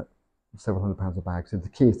 and at several £100 a bag. So the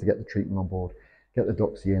key is to get the treatment on board, get the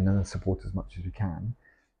doxy in, and then support as much as you can.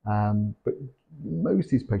 But most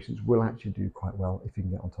of these patients will actually do quite well if you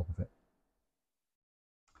can get on top of it.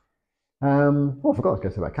 I forgot to go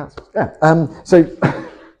say about cats. Yeah.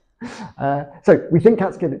 So we think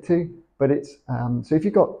cats get it too, but it's so if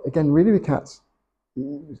you've got, again, really with cats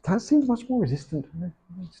seem much more resistant. You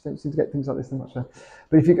just don't seem to get things like this so much.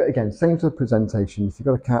 But if you've got, again, same to the presentation, if you've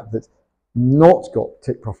got a cat that's not got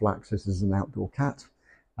tick prophylaxis as an outdoor cat,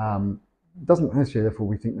 doesn't necessarily, therefore,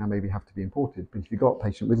 we think now maybe have to be imported. But if you've got a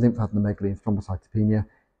patient with lymphadenopathy and thrombocytopenia,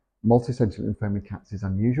 multicentric lymphoma in cats is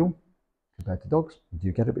unusual compared to dogs. You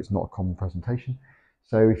do get it, but it's not a common presentation.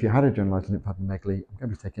 So if you had a generalized lymphadenopathy, I'm going to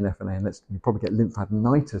be taking FNA, and you probably get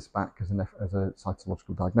lymphadenitis back as a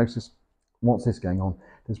cytological diagnosis. Once this is going on,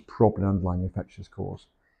 there's probably an underlying infectious cause.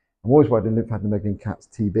 I'm always worried in lymphadenopathy in cats,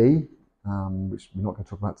 TB, which we're not going to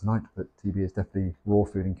talk about tonight, but TB is definitely raw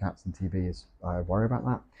food in cats, and TB is, I worry about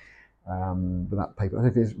that. But that paper, I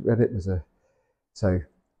don't know if you've read it, so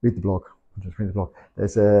read the blog, I'll just read the blog.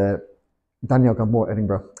 There's a Danielle Gunmore at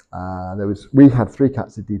Edinburgh. We had 3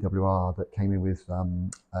 cats at DWR that came in with,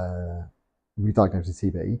 we diagnosed with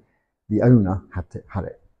TB. The owner had it.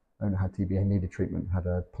 The owner had TB and needed treatment, had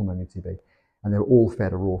a pulmonary TB. And they were all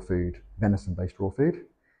fed a raw food, venison-based raw food.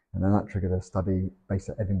 And then that triggered a study based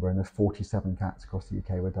at Edinburgh, and there's 47 cats across the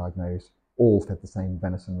UK were diagnosed, all fed the same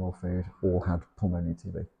venison raw food, all had pulmonary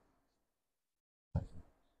TB.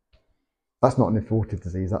 That's not an abortive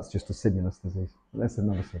disease, that's just a simulus disease. That's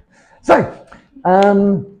another thing. So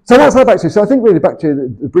that's our back to. So I think really back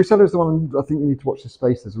to the Brucella is the one I think you need to watch this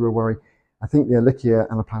space. There's a real worry. I think the Ehrlichia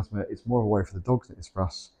Anaplasma is more of a worry for the dogs than it is for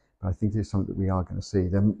us. But I think it is something that we are going to see.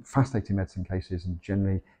 They're fascinating medicine cases, and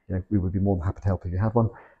generally, we would be more than happy to help if you had one.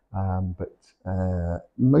 But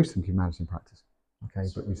most of them can be managed in practice. Okay,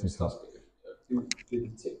 but we see some.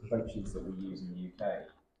 The tick preventions that we use in the UK,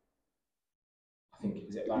 I think,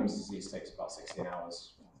 is it Lyme's disease takes about 16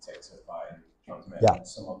 hours for the tick to bite and transmit. Yeah.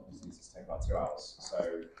 Some other diseases take about 2 hours.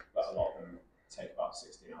 So, but a lot of them take about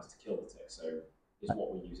 16 hours to kill the tick. So, is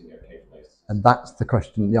what we're using okay for those? And that's the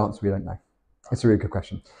question. The answer we don't know. It's a really good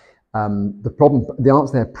question. The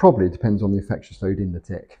answer there probably depends on the infectious load in the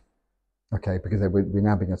tick. Okay, because we're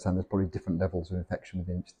now being understand there's probably different levels of infection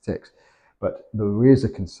within each ticks, but there is a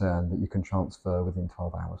concern that you can transfer within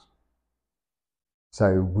 12 hours.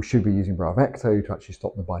 So we should be using Bravecto to actually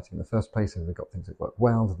stop the biting in the first place. Have they got things that work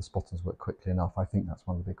well? Do the spotters work quickly enough? I think that's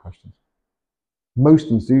one of the big questions. Most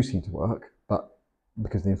of them do seem to work, but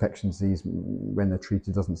because the infection disease, when they're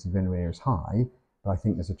treated, doesn't seem anywhere as high, but I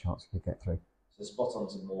think there's a chance we could get through. So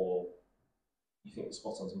spot-ons are more, you think the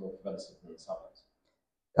spot-ons are more preventive than the tablets?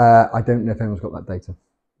 I don't know if anyone's got that data.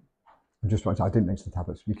 I'm just trying to, I didn't mention the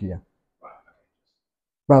tablets. You can, yeah. Right, okay.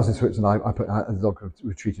 When I was in Switzerland, I put the dog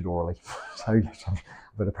was treated orally. So yes, I'm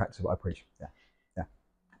a bit of practice of what I preach. Yeah, yeah.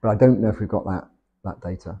 But I don't know if we've got that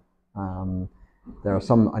data. There are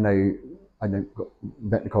some, I know got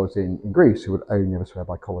veterinary colleagues in Greece who would only ever swear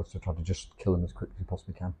by collars to try to just kill them as quickly as you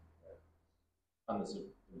possibly can. And there's a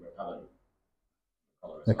repellent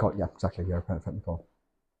collar as They're well. yeah, exactly. Yeah, repellent collar.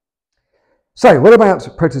 So what about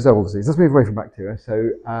protozoal disease? Let's move away from bacteria.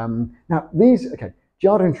 So now these, okay,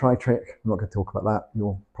 Giardia and Tritric, I'm not going to talk about that.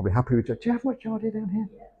 You're probably happy with Giardia. Do you have much Giardia down here?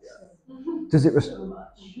 Yes. Does it, So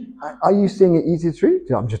much. are you seeing it easy to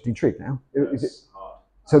treat? I'm just intrigued now. Is it hard.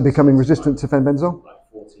 so becoming resistant to fenbendazole? Like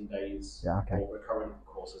 14 days Yeah, okay. or recurrent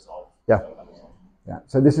courses of Yeah. fenbendazole. Yeah,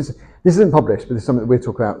 so this isn't published, but it's something that we'll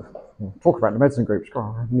talk about in the medicine groups.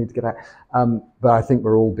 God, I need to get out. But I think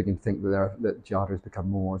we're all beginning to think that Giardia has become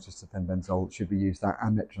more resistant to fenbendazole. Should we use that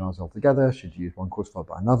and metronidazole together? Should you use one course followed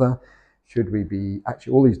by another? Should we be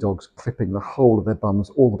actually all these dogs clipping the whole of their bums,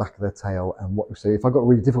 all the back of their tail, and what we say? If I got a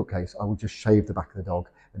really difficult case, I would just shave the back of the dog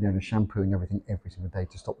and then shampooing everything every single day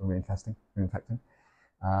to stop them reinfecting.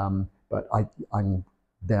 But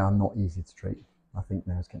they are not easy to treat. I think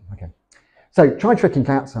now it's getting okay. So Tritric in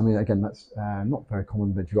cats, I mean, again, that's not very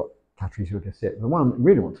common, but you've got Catries who are going to sit. The one I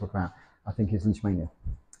really want to talk about, I think, is leishmania.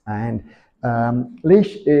 And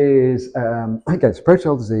leash is, again, it's a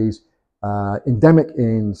protozoal disease, endemic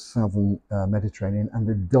in southern Mediterranean, and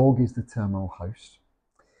the dog is the terminal host.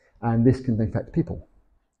 And this can infect people.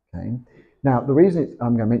 Okay. Now, the reason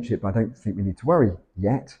I'm going to mention it, but I don't think we need to worry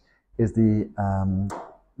yet, is the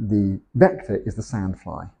vector is the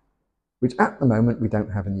sandfly, which at the moment we don't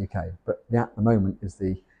have in the UK, but the at the moment is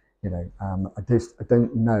the, I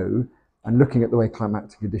don't know, and looking at the way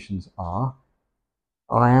climatic conditions are,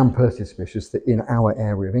 I am personally suspicious that in our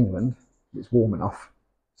area of England, it's warm enough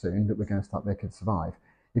soon that we're going to start making it survive.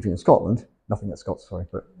 If you're in Scotland, nothing against Scots, sorry,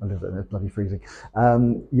 but I live there, it's bloody freezing,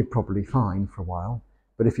 you're probably fine for a while.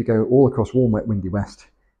 But if you go all across warm, wet, windy west,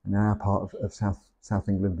 and our part of South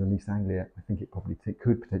England and East Anglia, I think it probably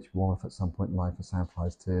could potentially be warm enough at some point in life for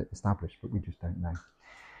sandflies to establish, but we just don't know.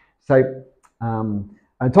 So,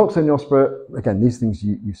 and Toxonospora, again, these things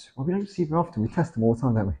well, we don't see very often. We test them all the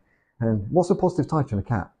time, don't we? And what's a positive titer in a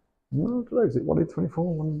cat? No, I don't know, is it 1 in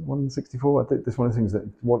 24, 1 in 64? I think that's one of the things that,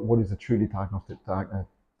 what is a truly diagnostic titer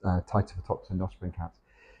for Toxonospora in cats?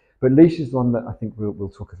 But leash is the one that I think we'll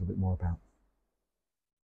talk a little bit more about.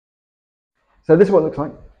 So this is what it looks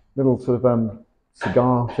like. Little sort of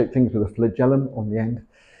cigar-shaped things with a flagellum on the end.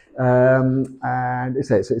 And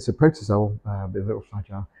it's a protozoal with a little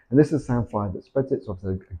flagella. And this is a sandfly that spreads it, so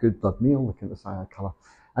it's a good blood meal, looking at the cyan colour.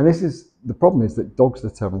 And the problem is that dogs are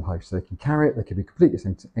the terminal host, so they can carry it, they can be completely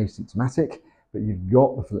asymptomatic, but you've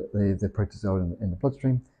got the protozoa in the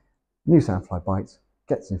bloodstream. New sandfly bites,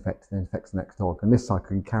 gets infected, then infects the next dog. And this cycle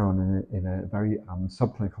can carry on in a very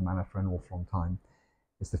subclinical manner for an awful long time.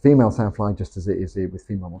 It's the female sandfly, just as it is with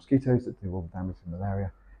female mosquitoes that do all the damage to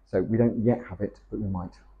malaria. So we don't yet have it, but we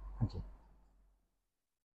might. Thank you.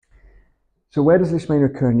 So where does leishmania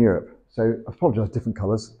occur in Europe? So I apologise, different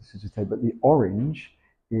colours, but the orange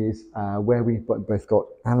is where we've both got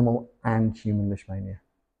animal and human leishmania.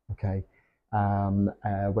 Okay.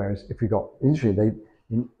 Whereas if we got, initially,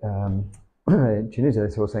 in Tunisia,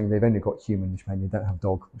 they were saying they've only got human leishmania, they don't have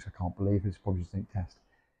dog, which I can't believe, it's probably just a test.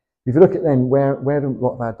 If you look at then where do a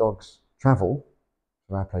lot of our dogs travel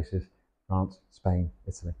to our places, France, Spain,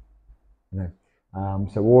 Italy,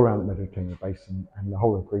 so all around the Mediterranean basin, and the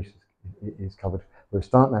whole of Greece is covered. We're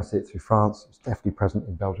starting to see it through France. It's definitely present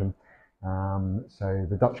in Belgium. So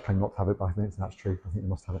the Dutch claim not to have it, but I think that's true. I think they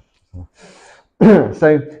must have it.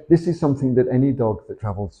 So this is something that any dog that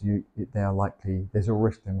travels, they are likely, there's a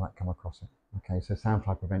risk they might come across it. Okay, so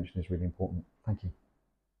sandfly prevention is really important. Thank you.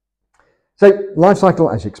 So life cycle,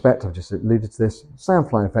 as you expect, I've just alluded to this.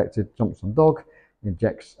 Sandfly infected, jumps on dog,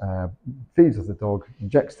 injects, feeds off the dog,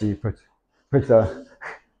 injects the protozoa.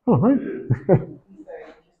 Oh, right.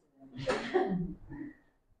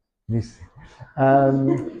 It's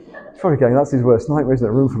probably going, that's his worst nightmare, isn't it?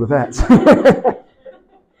 A room full of vets.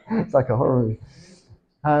 It's like a horror movie.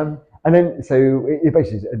 And then, so it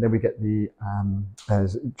basically, and then we get the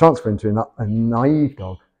transfer into a naive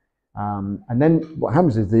dog. And then what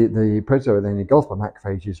happens is the protozoa are then engulfed by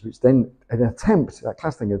macrophages, which then, that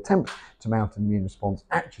class thing, attempt to mount an immune response,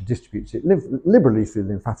 actually distributes it liberally through the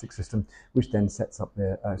lymphatic system, which then sets up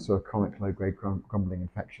the sort of chronic low-grade grumbling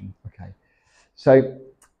infection. Okay, so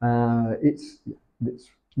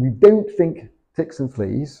we don't think ticks and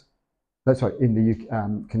fleas, in the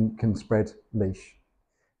UK, can spread leash.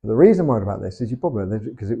 But the reason I'm worried about this is you probably know,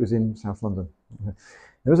 because it was in South London.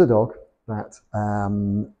 There was a dog that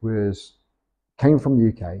came from the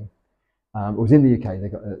UK, was in the UK. They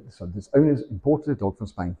got this owners imported a dog from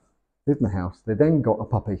Spain, lived in the house. They then got a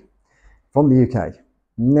puppy from the UK,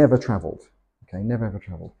 never travelled. Okay, never ever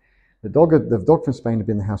travelled. The dog from Spain had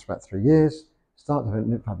been in the house for about 3 years. Started to have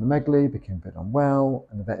lymphadenopathy, became a bit unwell,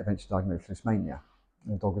 and the vet eventually diagnosed leishmania.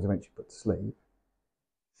 And the dog was eventually put to sleep.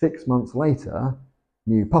 6 months later,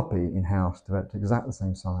 new puppy in-house, developed exactly the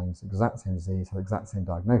same signs, exact same disease, had exact same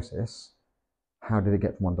diagnosis, how did it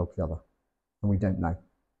get from one dog to the other? And we don't know.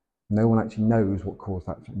 No one actually knows what caused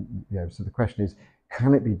that. So the question is,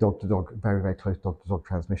 can it be dog-to-dog, very, very close dog-to-dog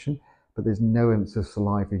transmission? But there's no evidence of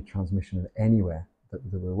salivary transmission anywhere that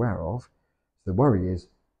we're aware of. So the worry is,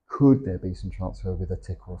 could there be some transfer with a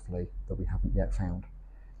tick or a flea that we haven't yet found?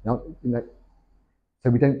 Now, so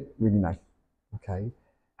we don't really know. Okay,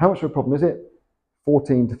 how much of a problem is it?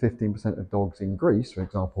 14 to 15% of dogs in Greece, for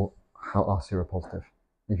example, are seropositive.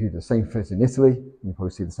 If you do the same fit in Italy, you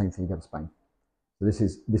probably see the same thing you get in Spain. So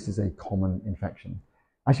this is a common infection.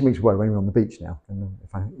 Actually makes me worry when we're on the beach now.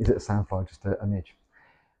 Is it a sandfly or just a midge?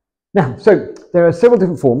 Now, so there are several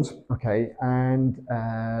different forms, okay, and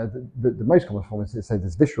the most common form is, say,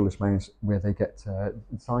 there's visceral leishmaniasis, where they get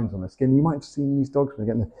signs on their skin. You might have seen these dogs when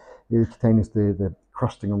they get the cutaneous, the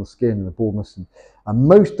crusting on the skin and the baldness. And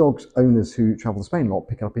most dogs owners who travel to Spain a lot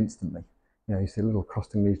pick it up instantly. You know, you see a little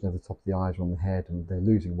crusting lesion over the top of the eyes or on the head, and they're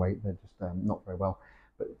losing weight. They're just not very well.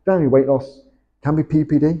 But generally, weight loss can be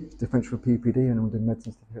PPD, it's differential PPD, and I'm doing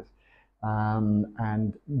medicine certificates.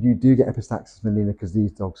 And you do get epistaxis melina because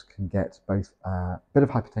these dogs can get both a bit of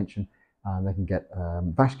hypertension, they can get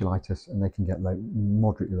vasculitis, and they can get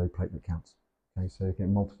moderately low platelet counts. Okay, so they get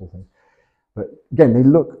multiple things. But again, they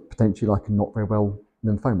look potentially like a not very well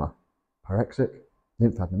lymphoma, pyrexic,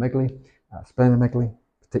 lymphadenopathy, splenomegaly,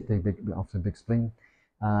 particularly big, often a big spleen.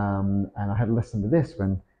 And I had a lesson with this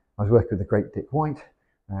when I was working with the great Dick White,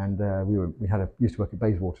 and used to work at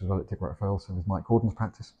Bayswater as well at Dr Robert Foale, so it was Mike Gordon's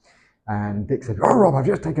practice. And Dick said, "Oh, Rob, I've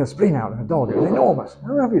just taken a spleen out of a dog. It was enormous."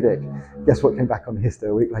 "Oh, have you, Dick?" Guess what came back on the histo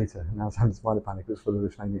a week later? And I was having spider panic. It was full of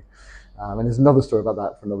leishmania. And there's another story about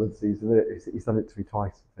that for another disease. He's done it to me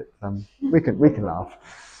twice. But, we can laugh.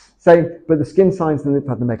 So, but the skin signs and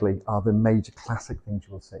lymphadenopathy are the major classic things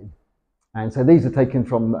you will see. And so these are taken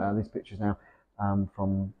from these pictures now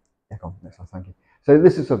from. Yeah, go on, next slide, thank you. So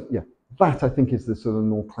this is that I think is the sort of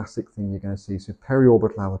more classic thing you're going to see. So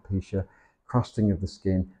periorbital alopecia, crusting of the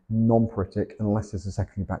skin, non-porotic, unless there's a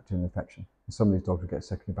secondary bacterial infection. And some of these dogs will get a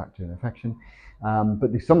secondary bacterial infection,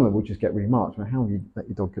 but some of them will just get really marked. Now, how you let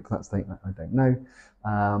your dog get to that state, I don't know.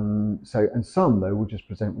 And some though will just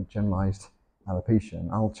present with generalised alopecia. And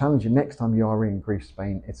I'll challenge you next time you are in Greece,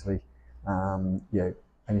 Spain, Italy, and you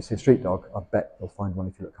see a street dog, I bet you'll find one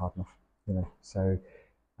if you look hard enough. So,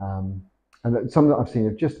 and some that I've seen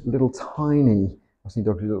are just little tiny. I've seen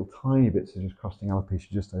dogs with little tiny bits of just crusting alopecia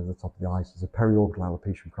just over the top of the eyes. So periorbital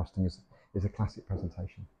alopecia crusting is a classic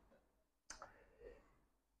presentation.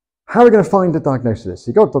 How are we going to find a diagnosis of this? So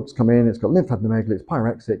you've got dogs come in, it's got lymphadenopathy, it's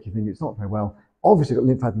pyrexic, you think it's not very well. Obviously got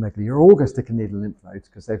lymphadenopathy, you're all going to stick a needle in lymph nodes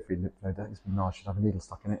because every lymph node that has been enlarged should have a needle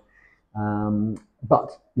stuck in it.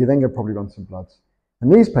 But you're then going to probably run some bloods.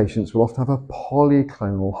 And these patients will often have a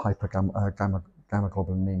polyclonal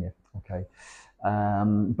hypergammaglobulinemia, okay?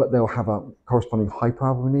 But they'll have a corresponding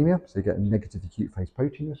hypoalbuminemia, so you get a negative acute phase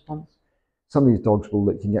protein response. Some of these dogs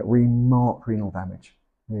you can get really marked renal damage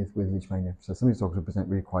with leishmania. So some of these dogs will present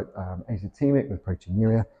really quite azootemic with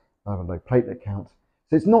proteinuria, they'll have a low platelet count.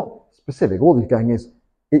 So it's not specific, all they're going is,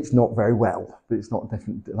 it's not very well, but it's not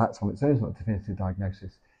definite, that's on its own, it's not a definitive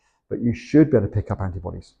diagnosis. But you should be able to pick up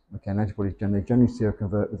antibodies. Okay, and antibodies generally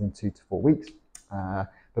seroconvert within 2 to 4 weeks,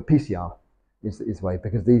 but PCR is the way,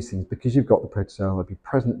 because these things, because you've got the protozoa that be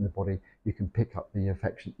present in the body, you can pick up the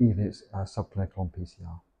infection even if it's subclinical on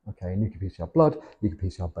PCR. Okay, and you can PCR blood, you can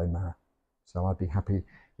PCR bone marrow. So I'd be happy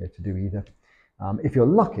to do either. If you're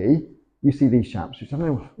lucky, you see these chaps, which I don't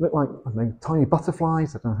know, look like tiny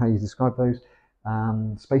butterflies. I don't know how you describe those.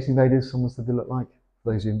 Space invaders, some of them they look like,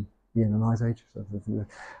 for those in Ian and I's age.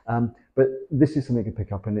 But this is something you can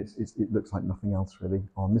pick up, and it looks like nothing else really.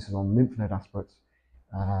 This is on lymph node aspirates.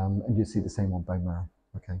 And you see the same on bone marrow.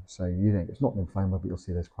 Okay, so you think it's not lymphoma, but you'll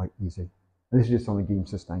see those quite easy. And this is just on a Guillain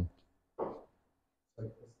sustain. So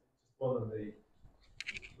one of the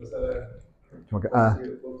was that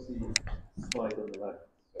what's the slide on the left?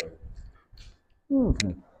 Sorry.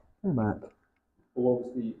 Okay. Go back. Or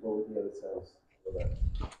what were the other cells on the left?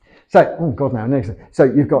 So, oh god, now next. So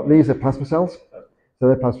you've got these are plasma cells. So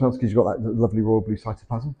they're plasma cells because you've got that lovely royal blue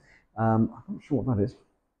cytoplasm. I'm not sure what that is.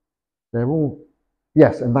 They're all.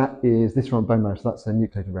 Yes, and that is this from bone marrow, so that's a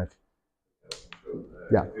nucleated red.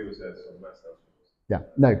 Yeah. Yeah,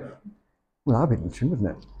 no. Well, that would be interesting, wouldn't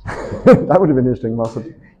it? That would have been interesting.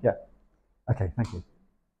 Yeah. Okay, thank you.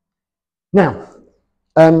 Now,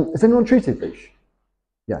 has anyone treated leash?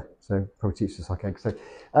 Yeah, so probably teach the psych egg. So,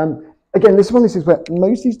 again, this is one of these things where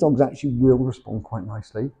most of these dogs actually will respond quite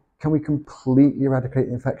nicely. Can we completely eradicate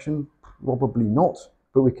the infection? Probably not,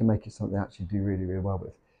 but we can make it something they actually do really, really well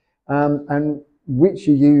with. And Which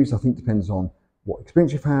you use, I think, depends on what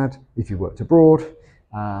experience you've had, if you worked abroad.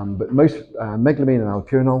 But most meglumine and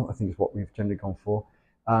allopurinol, I think, is what we've generally gone for.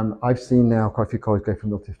 I've seen now quite a few colleagues go for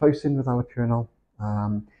miltefosine with allopurinol.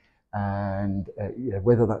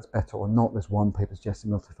 Whether that's better or not, there's one paper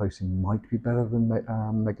suggesting miltefosine might be better than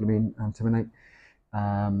meglumine and timonate.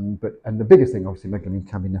 And the biggest thing, obviously, meglumine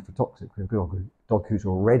can be nephrotoxic. We've got a dog who's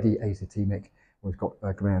already azotemic, or has got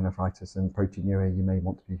glomerulonephritis and proteinuria, you may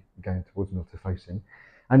want to be going towards miltefosine.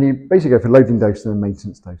 And you basically go for loading dose and then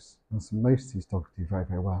maintenance dose. And so most of these dogs do very,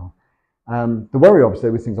 very well. The worry, obviously,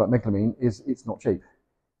 with things like meglumine is it's not cheap.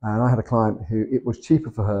 And I had a client who it was cheaper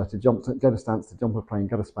for her to go to Stance, to jump on a plane,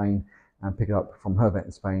 go to Spain, and pick it up from her vet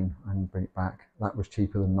in Spain and bring it back. That was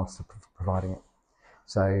cheaper than us providing it.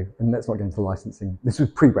 So, and let's not get into licensing. This was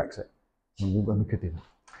pre-Brexit when we could do that.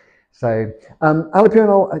 So,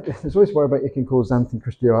 allopurinol, there's always worry about it can cause xanthine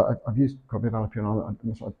cristallura. I've used quite a bit of allopurinol.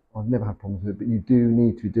 I've never had problems with it, but you do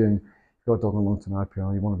need to be doing, if you've got a dog on long-term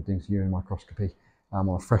allopurinol, you want to be doing some urine microscopy on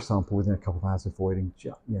a fresh sample within a couple of hours, avoiding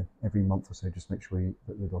every month or so, just make sure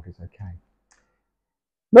that the dog is okay.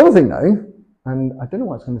 Another thing though, and I don't know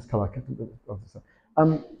why it's in this colour,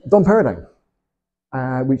 domperidone,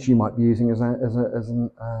 which you might be using as an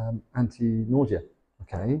anti-nausea,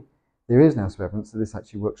 okay? There is now some evidence that this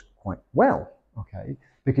actually works quite well, okay,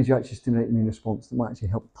 because you actually stimulate the immune response that might actually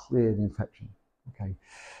help clear the infection, okay.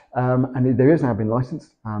 And there is now been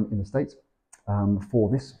licensed in the States for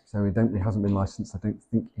this, so it hasn't been licensed, I don't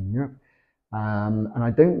think, in Europe. And I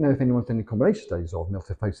don't know if anyone's done any combination studies of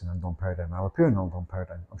miltefosine and domperidone, allopurinol and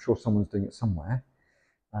domperidone. I'm sure someone's doing it somewhere,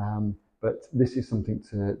 but this is something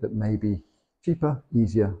that may be cheaper,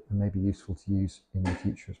 easier, and maybe useful to use in the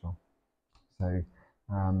future as well. So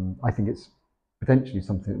I think it's potentially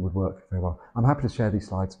something that would work very well. I'm happy to share these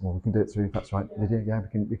slides more. We can do it through, if that's right, Lydia. Yeah,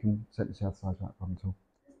 we can certainly share the slides without problem at all.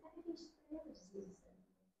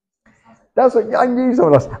 That's what I knew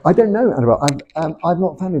someone else. I don't know, Annabelle. I've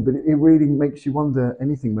not found it, but it really makes you wonder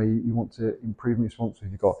anything where you want to improve your response.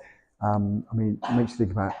 If you've got, I mean, it makes you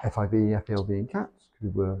think about FIV, FELV in cats,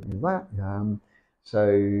 because we were in that.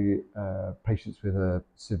 Patients with a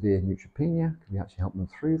severe neutropenia, can we actually help them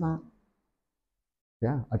through that?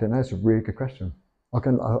 Yeah, I don't know. It's a really good question.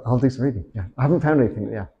 I'll do some reading. Yeah, I haven't found anything.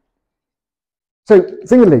 Yeah. So,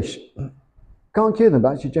 thing with leash, can't cure them,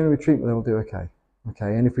 but actually generally treatment they will do okay.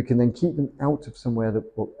 Okay, and if we can then keep them out of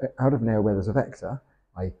out of an area where there's a vector,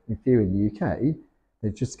 in theory in the UK,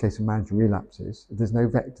 it's just a case of managing relapses. If there's no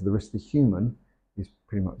vector, the risk to the human is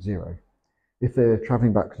pretty much zero. If they're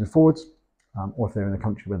travelling backwards and forwards, or if they're in a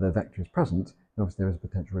country where their vector is present, then obviously there is a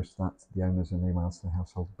potential risk that the owners and anyone else in the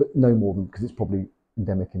household, but no more than, because it's probably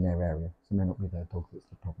endemic in their area, so it may not be their dog that's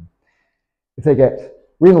the problem. If they get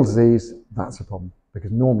renal disease, that's a problem,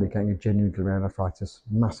 because normally getting a genuine glomerulonephritis,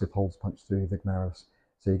 massive holes punched through the glomerulus,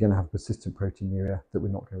 so you're going to have persistent proteinuria that we're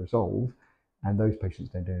not going to resolve, and those patients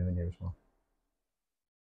don't do anything near as well.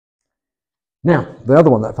 Now, the other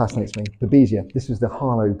one that fascinates me, Babesia. This was the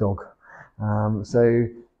Harlow dog.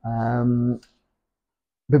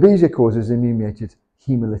 Babesia causes immune-mediated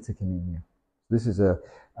hemolytic anemia. This is a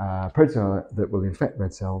protozoa that will infect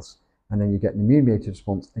red cells, and then you get an immune-mediated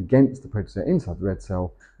response against the protozoa inside the red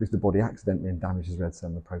cell, which the body accidentally damages red cell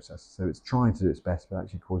in the process. So it's trying to do its best, but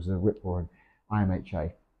actually causes a RIP or an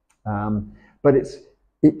IMHA. But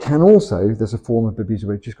it can also, there's a form of Babesia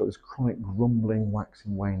where it's just got this chronic grumbling,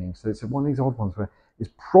 waxing, waning. So it's one of these odd ones where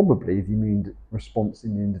it's probably the immune response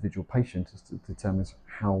in the individual patient as to determines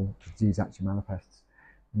how the disease actually manifests.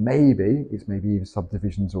 Maybe it's even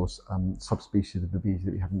subdivisions or subspecies of Babesia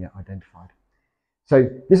that we haven't yet identified. So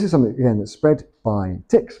this is something, again, that's spread by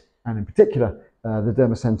ticks, and in particular, the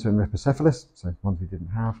dermacentor and rhipicephalus, so ones we didn't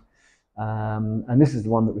have. And this is the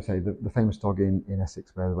one that we say, the famous dog in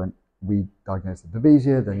Essex, where we diagnosed the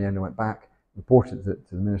Babesia, then the owner went back, reported it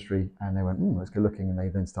to the ministry, and they went, let's go looking, and they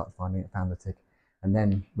then started finding it, found the tick. And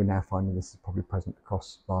then we're now finding this is probably present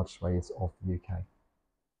across large swathes of the UK.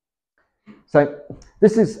 So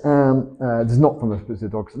this is not from a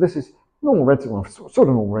specific dog. So this is normal red cells, sort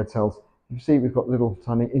of normal red cells. You see we've got little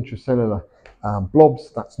tiny intracellular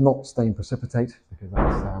blobs. That's not stain precipitate, because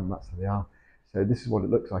that's how they are. So this is what it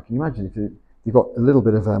looks like. Can you imagine if you've got a little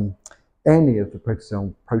bit of any of the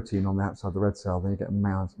protozoal protein on the outside of the red cell, then you get a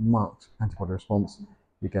marked antibody response.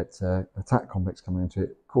 You get attack complex coming into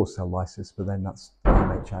it, cause cell lysis, but then that's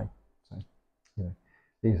MHA. So,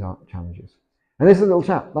 these are challenges. And this is a little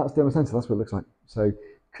chap, that's dermacentor, that's what it looks like. So, you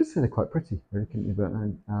could say they're quite pretty, really, couldn't you? But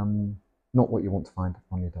not what you want to find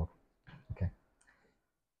on your dog. Okay.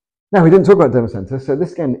 Now, we didn't talk about dermacentor, so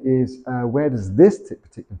this again is where does this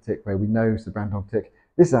particular tick, where we know it's the brown dog tick,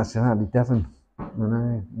 this is actually Devon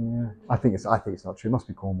know, yeah. I think it's not true. It must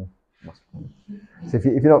be Cornwall. So if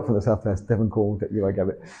you're not from the southwest, Devon, Cornwall, you won't get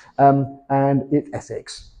it. And it's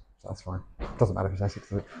Essex. So that's fine. Doesn't matter if it's Essex,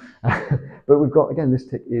 does it? But we've got, again, this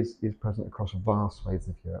tick is present across vast swathes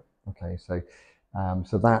of Europe. Okay, so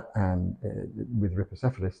that, and with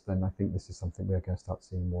rhipicephalus, then I think this is something we're going to start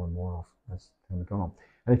seeing more and more of as time goes on.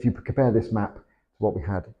 And if you compare this map to what we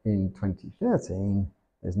had in 2013,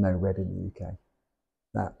 there's no red in the UK.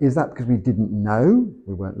 Now, is that because we didn't know,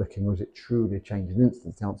 we weren't looking, or is it truly a change in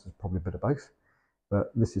instance? The answer is probably a bit of both,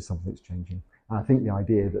 but this is something that's changing. And I think the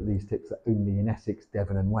idea that these ticks are only in Essex,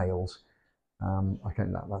 Devon and Wales, I think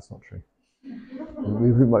that's not true.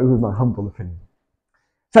 With my humble opinion.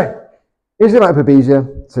 So, is it about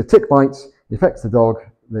babesia? So tick bites, it affects the dog,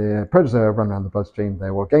 the protozoa run around the bloodstream,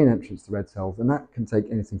 they will gain entrance to red cells, and that can take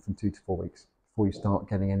anything from 2 to 4 weeks before you start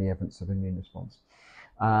getting any evidence of immune response.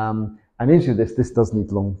 And into this does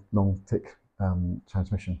need long tick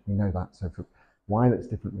transmission. We know that. So for why that's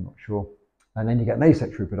different, we're not sure. And then you get an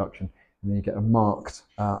asexual reproduction, and then you get a marked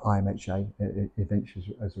IMHA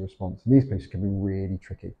eventually as a response. And these patients can be really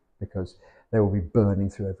tricky because they will be burning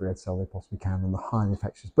through every red cell they possibly can, and the higher the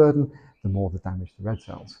infectious burden, the more the damage to the red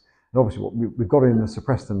cells. And obviously, what we've got to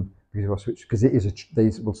suppress them because it is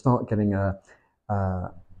they will start getting a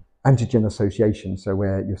antigen association, so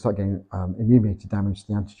where you start getting immune-mediated damage to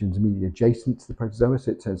the antigens immediately adjacent to the protozoa,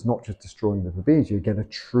 so it's not just destroying the babesia, you get a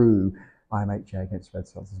true IMHA against red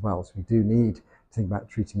cells as well. So we do need to think about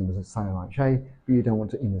treating them as a silent IMHA, but you don't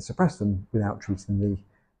want to immunosuppress them without treating the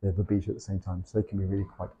babesia at the same time. So they can be really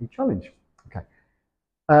quite a challenge. Okay,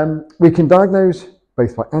 we can diagnose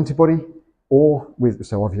both by antibody or with,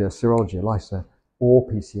 so obviously serology, ELISA, or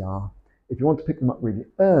PCR. If you want to pick them up really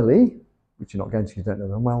early, which you're not going to, you don't know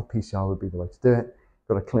them well, PCR would be the way to do it.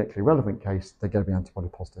 Got a clinically relevant case, they're going to be antibody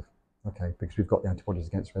positive, okay, because we've got the antibodies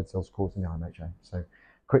against red cells causing the IMHA. So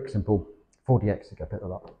quick, simple, 4DX to go pick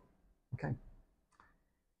that up. Okay.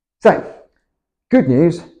 So, good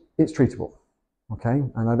news, it's treatable, okay,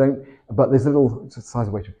 but there's a little size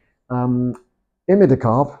of weight.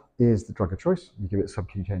 Imidacarb is the drug of choice. You give it a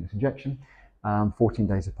subcutaneous injection, 14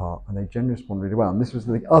 days apart, and they generally respond really well. And this was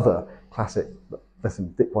the other classic,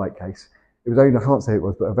 listen, Dick White case. It was only, I can't say it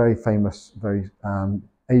was, but a very famous, very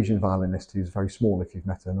Asian violinist who's very small if you've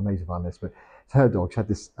met her, an amazing violinist. But her dog, she had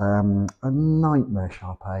this a nightmare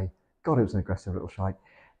Shar-Pei. God, it was an aggressive little shite.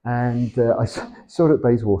 And I saw it at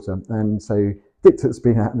Bayswater, and so dipped at the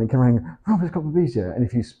spleen out and then came around and Rob, it's got babesia. And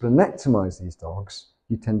if you splenectomise these dogs,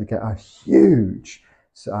 you tend to get a huge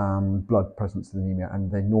blood presence of anemia,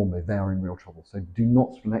 and they are in real trouble. So do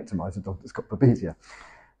not splenectomise a dog that's got babesia.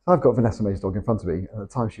 I've got Vanessa May's dog in front of me. At the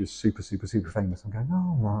time, she was super, super, super famous. I'm going,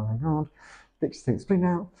 oh my God, fix things, spleen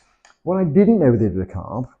out. What I didn't know with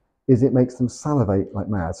imidacarb is it makes them salivate like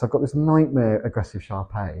mad. So I've got this nightmare aggressive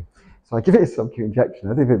Shar-Pei. So I give it a sub-Q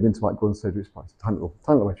injection. I think I've been to Mike Gordon's surgery, it's tiny little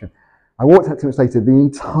waiting room. I walked out 2 minutes later, the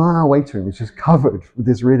entire waiting room was just covered with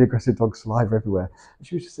this really aggressive dog saliva everywhere. And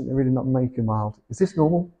she was just sitting there really not making mild. Is this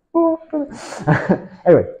normal?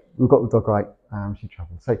 Anyway, we've got the dog right. She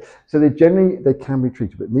travelled. So they can be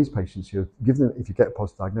treated, but in these patients, you give them, if you get a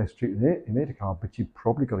positive diagnosis, treat them with imidacarb, but you've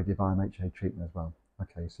probably got to give IMHA treatment as well.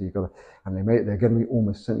 Okay, so you've got to, and they're going to be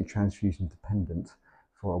almost certainly transfusion dependent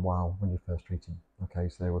for a while when you're first treating. Okay,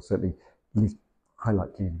 so they will certainly at least highlight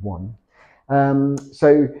you one.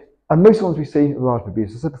 And most of the ones we see are large babesia.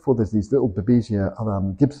 As I said before, there's these little babesia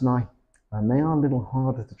Gibsoni, and they are a little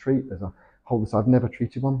harder to treat. There's a whole list. I've never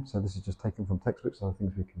treated one, so this is just taken from textbooks, other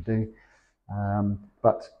things we can do.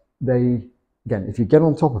 But again, if you get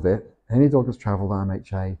on top of it, any dog that's travelled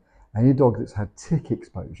IMHA, any dog that's had tick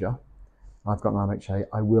exposure, I've got an IMHA,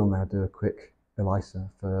 I will now do a quick ELISA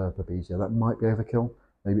for babesia. That might be overkill.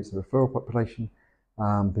 Maybe it's a referral population.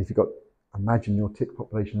 But if you've got, imagine your tick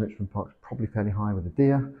population in Richmond Park is probably fairly high with a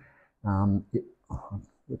deer.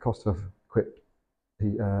 The cost of quick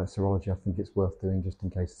serology, I think it's worth doing just in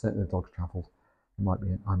case. Certainly the dog's travelled, it might be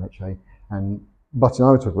an IMHA. But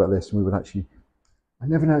I would talk about this, and we would actually, I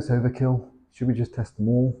never know it's overkill. Should we just test them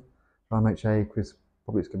all for IMHA? Because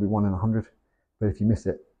probably it's going to be 1 in 100. But if you miss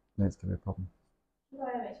it, then it's going to be a problem.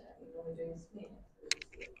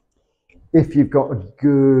 If you've got a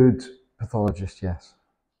good pathologist, yes.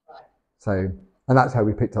 So, and that's how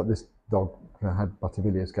we picked up this dog who had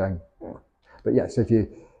buttervillias going. But yes, if you,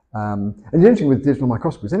 and the interesting with digital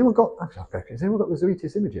microscopy, has anyone got the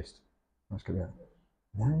Zoetis Imagist? That's going to be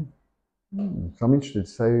no. So I'm interested.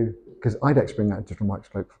 So, because IDEX bring out a digital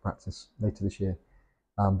microscope for practice later this year,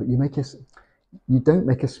 but you don't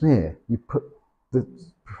make a smear. You put the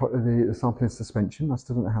sample in suspension. I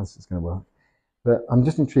still don't know how this is going to work. But I'm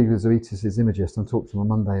just intrigued with Zoetis' Imagist. I'm talking to him on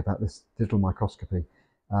Monday about this digital microscopy,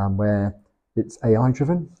 where it's AI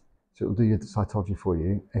driven. So it'll do your cytology for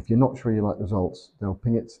you. If you're not sure you like the results, they'll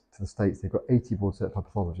ping it to the States. They've got 80 board certified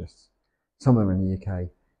pathologists, somewhere in the UK.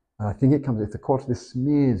 And I think it comes, if the quality of the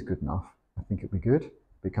smear is good enough, I think it'll be good.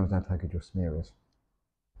 But it comes down to how good your smear is.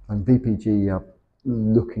 And VPG are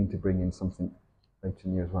looking to bring in something later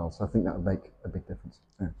in the year as well. So I think that would make a big difference.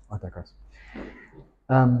 Yeah, I digress.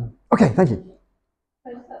 Okay, thank you.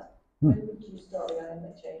 When would you start the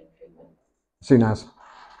IMHA treatment? Soon as.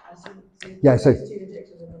 Yeah, so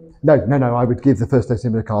no, I would give the first dose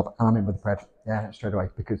imidaclab and I'm in with the pred. Yeah, straight away,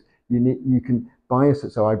 because you can bias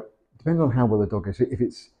it. So I depends on how well the dog is. If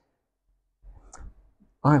it's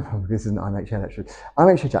this isn't IMHA lecture.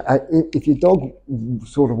 If your dog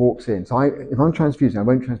sort of walks in, so if I'm transfusing, I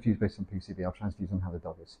won't transfuse based on PCV. I'll transfuse on how the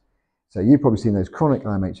dog is. So you've probably seen those chronic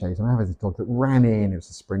IMHAs. I have this dog that ran in. It was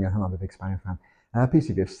a Springer, and I'm a big Spaniel fan.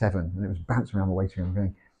 PCV of 7, and it was bouncing around the waiting room,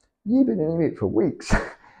 going, "You've been in it for weeks."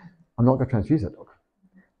 I'm not going to transfuse that dog.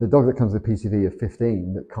 The dog that comes with a PCV of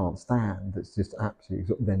 15 that can't stand, that's just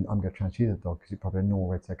absolutely, then I'm going to transfuse the dog because it probably had normal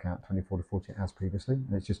red cell count 24 to 48 hours previously,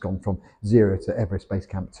 and it's just gone from 0 to Everest Base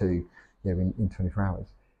Camp 2 in 24 hours.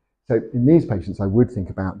 So in these patients, I would think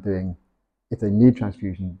about doing, if they need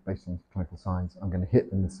transfusion based on clinical signs, I'm going to hit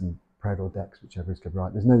them with some pred or dex, whichever is good,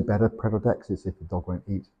 right? There's no better pred or dex, it's if the dog won't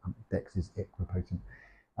eat. Dex is equipotent,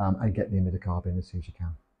 and get the imidacarb in as soon as you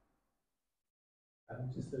can.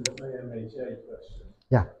 Just an IMHA question.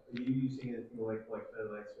 Yeah. Are you using anything like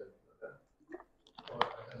fertilizer or like that?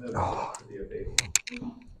 I know that's to be a big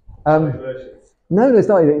diversion. No, there's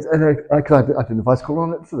not. I did an advice call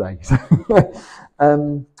on it today. So,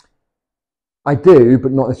 I do,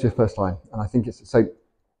 but not necessarily first line. And I think it's so.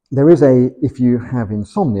 There is if you have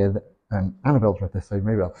insomnia, Annabelle's read this, so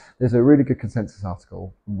maybe there's a really good consensus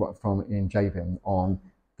article from in JVIM on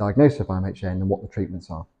diagnosis of IMHN and what the treatments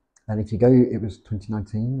are. And if you go, it was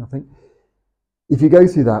 2019, I think. If you go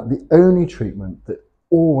through that, the only treatment that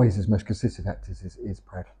always is most consistent is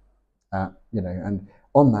pred. And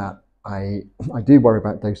on that, I do worry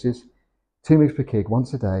about doses. 2 mg per kg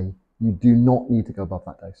once a day. You do not need to go above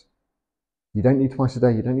that dose. You don't need twice a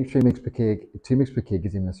day. You don't need 3 mg per kg. 2 mg per kg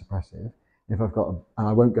is immunosuppressive. If I've got, and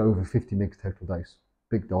I won't go over 50 mg total dose.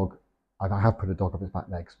 Big dog. I have put a dog up its back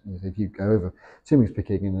legs. If you go over 2 mg per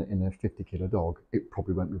kg in a 50 kilo dog, it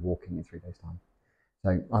probably won't be walking in 3 days' time.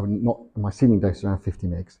 So I would not. My ceiling dose is around 50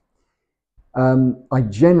 mg. I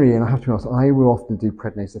generally, and I have to be honest, I will often do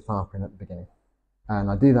prednisone at the beginning,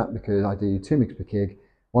 and I do that because I do 2 mg per kg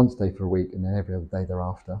once a day for a week, and then every other day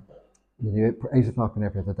thereafter. You do azathioprine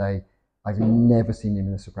every other day. I've never seen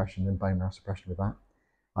immunosuppression and bone marrow suppression with that.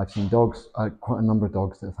 I've seen dogs, quite a number of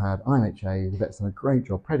dogs that have had IMHA. The vet's done a great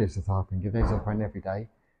job. Prednisone, give azathioprine every day,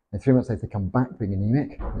 and 3 months later they come back being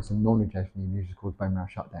anemic. It's a non-rejection anemia called bone marrow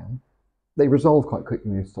shutdown. They resolve quite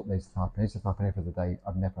quickly when you stop the azathioprine every other day.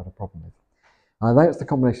 I've never had a problem with. And I think it's the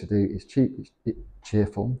combination to do. It's cheap, it's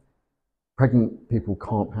cheerful. Pregnant people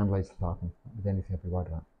can't handle azathioprine with anything I'd be worried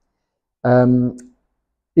about.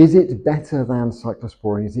 Is it better than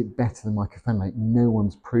cyclosporine? Is it better than mycophenolate? No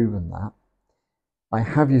one's proven that. I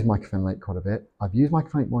have used mycophenolate quite a bit. I've used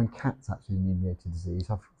mycophenolate more in cats actually in immune-mediated disease.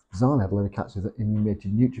 I've bizarrely had a load of cats with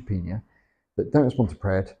immune-mediated neutropenia that don't respond to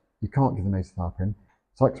pred. You can't give them azathioprine.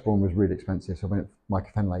 Cyclosporine was really expensive, so when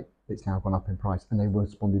mycophenolate, it's now gone up in price, and they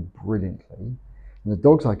responded brilliantly. And the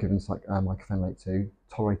dogs I've given mycophenolate to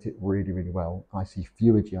tolerate it really, really well. I see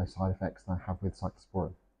fewer GI side effects than I have with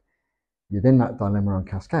cyclosporine. You're then that dilemma on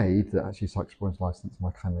Cascade that actually cyclosporine's licensed,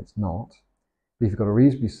 mycophenolate's not. But if you've got a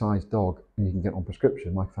reasonably sized dog and you can get on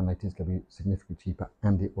prescription, mycophenolate is going to be significantly cheaper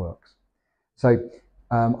and it works. So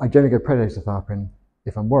I generally go predazathioprine.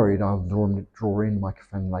 If I'm worried, I'll draw in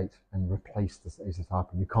mycophenolate and replace the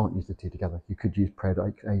azathioprine. You can't use the two together. You could use pred,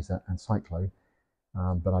 aza, and cyclo,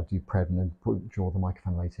 but I do pred and then draw the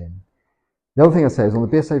mycophenolate in. The other thing I say is on the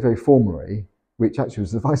BSA formulary, which actually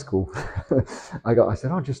was the advice call, I said,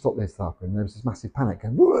 I'll just stop the azathioprine. And there was this massive panic,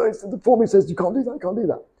 going, the formulary says you can't do that, you can't do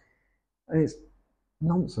that. And it's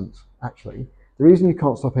nonsense, actually. The reason you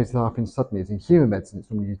can't stop azathioprine suddenly is in human medicine, it's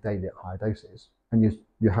normally used daily at higher doses, and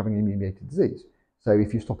you're having an immune-mediated disease. So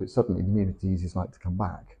if you stop it suddenly, the immune disease is likely to come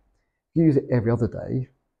back. If you use it every other day,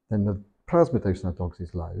 then the plasma dose in our dogs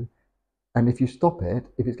is low. And if you stop it,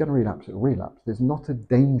 if it's going to relapse, it will relapse. There's not a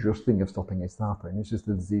dangerous thing of stopping azathioprine, it's just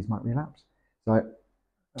the disease might relapse. So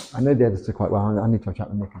I know the editor quite well. I need to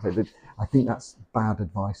chat with Nick and say that I think that's bad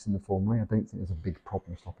advice in the formulary. I don't think there's a big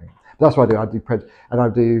problem stopping it. But that's what I do. I do pred, and I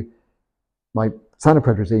do my standard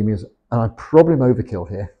prednisone, and I probably am overkill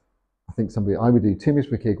here. I think I would do 2 mg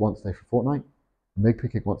per kg once a day for a fortnight, 1 mg per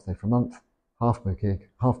kg once a day for a month, half mg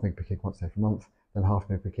per kg once every month, then half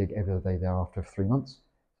mg per kg every other day thereafter for 3 months.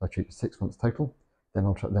 So I treat for 6 months total. Then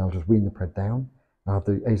I'll just wean the pred down. I have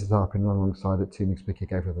the azathioprine alongside at 2 mg per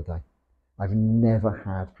kg every other day. I've never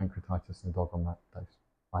had pancreatitis in a dog on that dose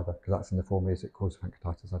either, because that's in the formularies that causes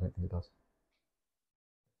pancreatitis. I don't think it does.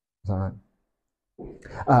 Is that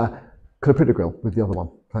right? Clopidogrel with the other one.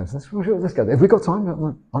 Let's go there. Have we got time?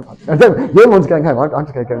 I don't, the other one's going home. I'm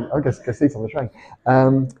just going to go seat on the train.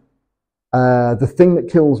 The thing that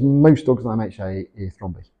kills most dogs with MHA is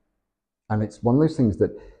thrombi. And it's one of those things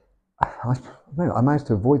that I managed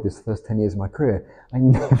to avoid this the first 10 years of my career. I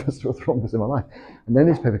never saw thrombus in my life. And then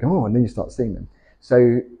these people go, oh, and then you start seeing them.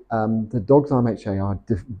 So the dogs with MHA are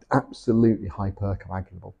absolutely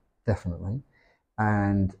hypercoagulable, definitely.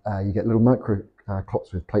 And you get little micro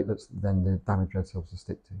clots with platelets that then the damaged red cells will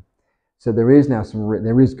stick to. So there is now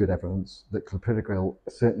there is good evidence that clopidogrel,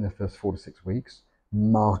 certainly in the first 4 to 6 weeks,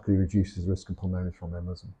 markedly reduces the risk of pulmonary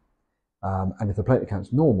thromboembolism. And if the platelet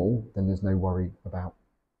count's normal, then there's no worry about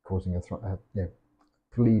causing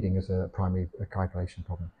bleeding as a primary coagulation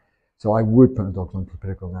problem. So I would put the dogs on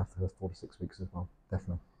clopidogrel now for the first 4 to 6 weeks as well,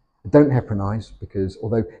 definitely. Don't heparinize, because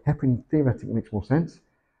although heparin theoretically makes more sense,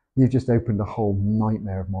 you've just opened a whole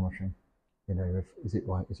nightmare of monitoring. You know, is it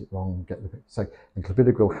right, is it wrong, get the bit. So, and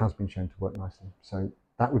clopidogrel has been shown to work nicely. So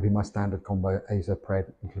that would be my standard combo, aza,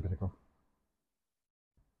 pred, and clopidogrel.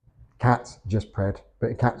 Cats, just pred, but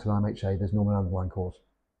in cats with MHA, there's normally an underlying cause.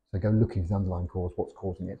 So go looking for the underlying cause, what's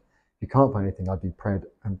causing it. If you can't find anything, I'd do pred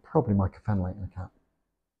and probably mycophenolate in a cat.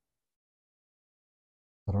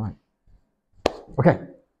 Is that all right? Okay.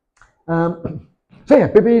 So yeah,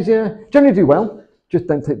 babies generally do well, just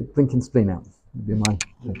don't take the blinking spleen out. That'd be my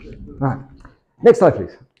thing. All right. Next slide,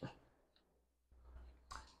 please.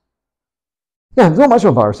 Yeah, there's not much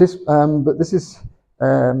on viruses, but this is,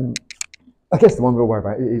 I guess the one we'll worry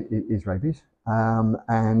about is rabies.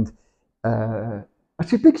 Actually, a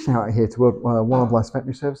big shout out here to Wildlife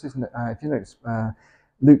Veterinary Services. If you notice,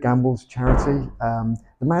 Luke Gamble's charity,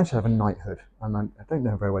 the man should have a knighthood. And I don't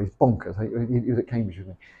know very well, he's bonkers. He was at Cambridge with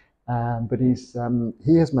me. But he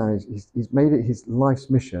has managed, he's made it his life's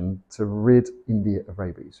mission to rid India of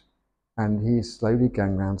rabies. And he's slowly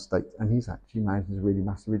going around state, and he's actually managed to really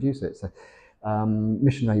massively reduce it. So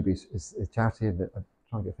Mission Rabies is a charity, and I'm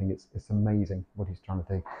trying to get a thing, it's amazing what he's trying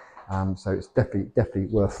to do. So it's definitely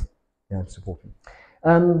worth supporting.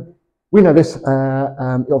 We know this,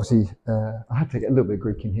 obviously, I had to get a little bit of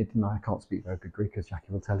Greek in here, didn't I? I can't speak very good Greek, as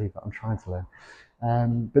Jackie will tell you, but I'm trying to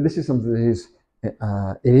learn. But this is something that is,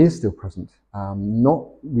 it is still present.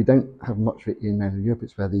 We don't have much of it in mainland Europe.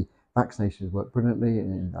 It's where the vaccinations work brilliantly.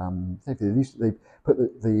 And they put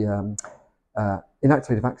the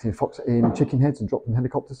inactivated vaccine in chicken heads and drop them in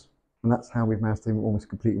helicopters. And that's how we've managed to almost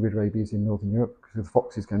completely rid rabies in Northern Europe, because the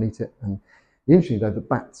foxes can eat it. And interestingly, though, the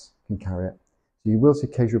bats can carry it. So you will see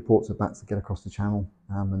occasional reports of bats that get across the channel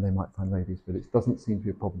and they might find rabies, but it doesn't seem to be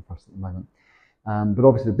a problem for us at the moment. But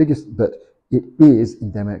obviously but it is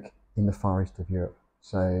endemic in the far east of Europe.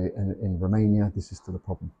 So in Romania, this is still a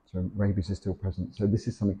problem. So rabies is still present. So this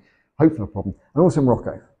is something, hopefully a problem. And also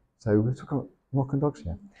Morocco. So we're talking about Moroccan dogs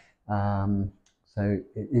here. So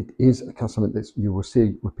it is something that you will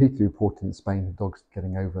see repeatedly reported in Spain of dogs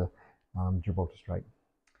getting over Gibraltar Strait.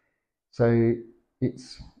 So I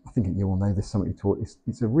think you all know this, something you taught,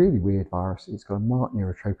 it's a really weird virus. It's got a marked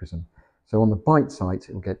neurotropism. So on the bite site,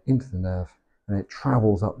 it will get into the nerve and it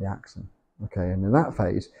travels up the axon. Okay, and in that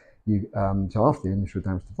phase, so after the initial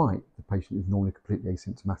damage to bite, the patient is normally completely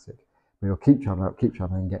asymptomatic. But you'll keep traveling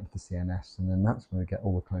and get into the CNS, and then that's when we get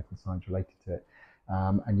all the clinical signs related to it.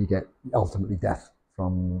 And you get ultimately death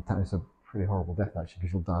from, it's a pretty horrible death actually,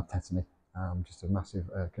 because you'll die of tetany, just a massive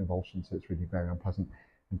convulsion, so it's really very unpleasant,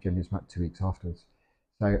 and generally it's about 2 weeks afterwards.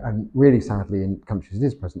 So, and really sadly in countries it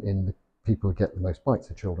is present in, the people who get the most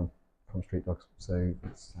bites are children from street dogs. So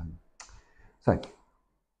it's, so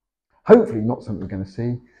hopefully not something we're going to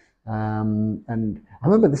see. And I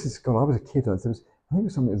remember this is, God, I was a kid, I think it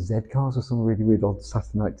was something with Z-Cars or some really weird odd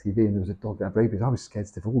Saturday night TV, and there was a dog that had rabies. I was scared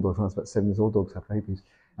stiff of all dogs when I was about 7 years old. Dogs have rabies.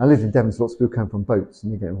 I lived in Devon, so lots of people come from boats,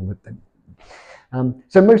 and you get all with them.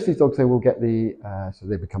 So most of these dogs, they will get so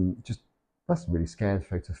they become just less really scared,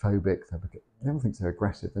 photophobic. Everyone thinks they're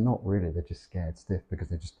aggressive. They're not really. They're just scared stiff because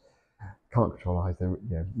they just can't control eyes.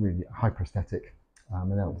 They're really hyperesthetic,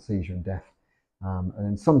 and they'll have seizure and death. And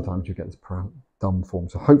then sometimes you get this dumb form.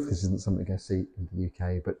 So hopefully this isn't something you're going to see in the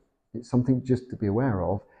UK, but it's something just to be aware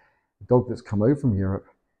of. A dog that's come over from Europe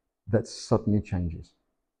that suddenly changes.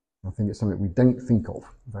 I think it's something we don't think of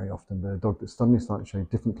very often, but a dog that suddenly starts showing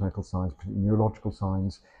different clinical signs, particularly neurological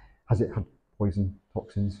signs. Has it had poison,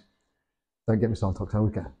 toxins? don't get me started on toxin. I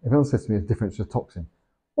always get, if anyone says to me a difference of toxin,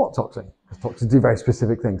 what toxin? Because toxins do very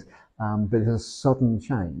specific things. But if there's a sudden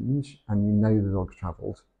change and you know the dog's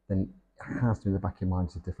travelled, then it has to be in the back of your mind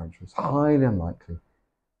as a differential. It's highly unlikely,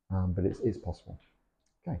 but it's possible.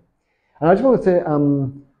 Okay. And I just wanted to,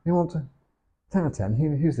 you want to 10 out of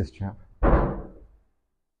 10, who's this chap?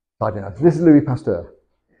 I don't know. This is Louis Pasteur.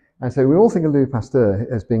 And so we all think of Louis Pasteur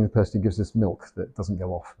as being the person who gives us milk that doesn't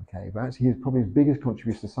go off, okay? But actually, he's probably his biggest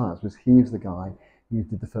contribution to science was he was the guy who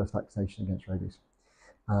did the first vaccination against rabies.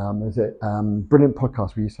 There's a brilliant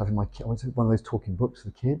podcast we used to have in my kid. I went to one of those talking books for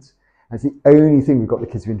the kids. And it's the only thing we've got the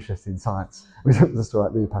kids who are interested in science. We told the story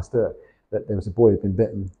about Louis Pasteur, that there was a boy who'd been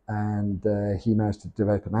bitten, and he managed to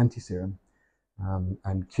develop an anti-serum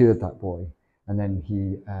and cured that boy. And then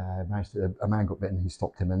he managed to, a man got bitten, he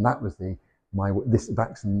stopped him, and that was this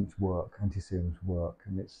vaccines work, anti-serums work,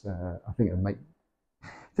 and it's, I think it'll make,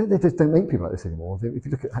 they just don't make people like this anymore. If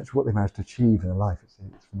you look at actually what they managed to achieve in their life, it's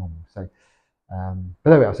phenomenal. So, but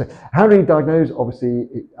there we are. So, how do you diagnose? Obviously,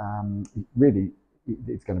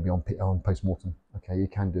 it's going to be on post-mortem. Okay, you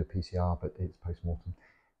can do a PCR, but it's post-mortem,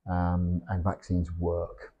 and vaccines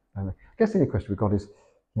work. And I guess the only question we've got is,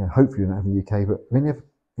 hopefully you're not in the UK, but any of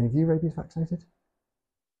you rabies vaccinated?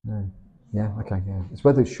 No. Yeah. Okay. Yeah. It's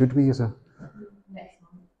whether should we as a Next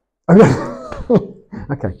month. Oh, yeah.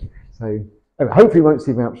 Okay. So anyway, hopefully we won't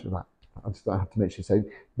see very much of that. I have to make sure. So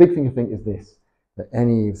big thing I think is this: that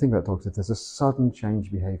think about dogs, if there's a sudden change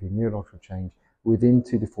in behaviour, neurological change within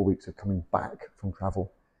 2 to 4 weeks of coming back from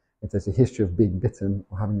travel, if there's a history of being bitten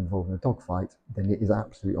or having involved in a dog fight, then it is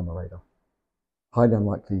absolutely on the radar. Highly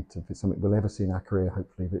unlikely to be something we'll ever see in our career,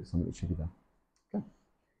 hopefully, but it's something that should be done. Okay.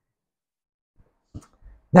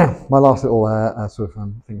 Now, my last little sort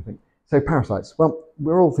of thing I think. So parasites. Well,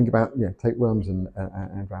 we're all thinking about tapeworms and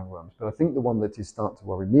roundworms, but I think the one that is starting to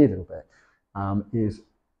worry me a little bit is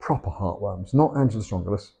proper heartworms, not Angela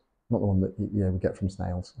strongylus, not the one that we get from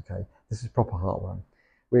snails. Okay, this is proper heartworm,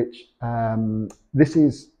 which this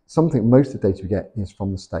is something most of the data we get is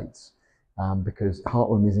from the States, because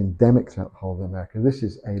heartworm is endemic throughout the whole of America. This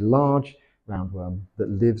is a large roundworm that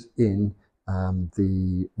lives in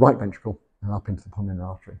the right ventricle and up into the pulmonary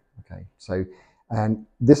artery. Okay, so. And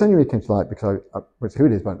this only really came to light because who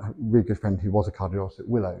it is, but a really good friend who was a cardiologist at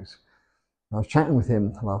Willows. And I was chatting with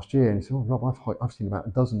him last year, and he said, "Oh, Rob, I've seen about a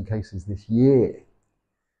dozen cases this year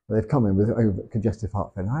where they've come in with congestive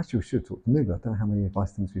heart failure." And I actually should talk to Nuala. I don't know how many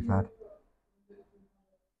advice things we've had.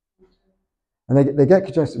 And they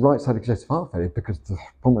get right-sided congestive heart failure because the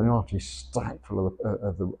pulmonary artery is stacked full of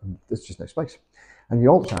there's just no space. And you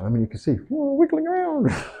ultrasound them, and you can see wiggling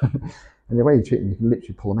around. And the way you treat them, you can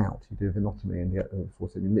literally pull them out. You do a venotomy and you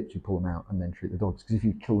literally pull them out and then treat the dogs. Because if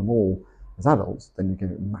you kill them all as adults, then you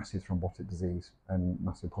get massive thrombotic disease and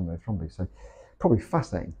massive pulmonary thrombosis. So probably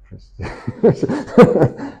fascinating.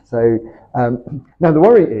 So now the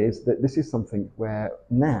worry is that this is something where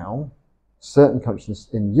now certain countries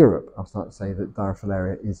in Europe are starting to say that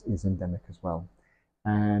diarrhea is endemic as well.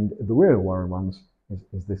 And the real worry ones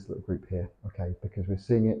is this little group here, okay, because we're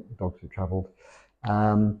seeing it, dogs who've travelled.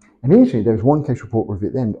 And initially there was one case report with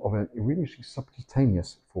at the end of a really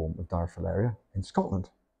subcutaneous form of diarrhea in Scotland.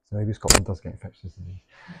 So maybe Scotland does get infectious disease.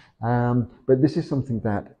 But this is something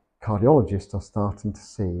that cardiologists are starting to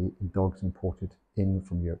see in dogs imported in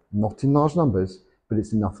from Europe. Not in large numbers, but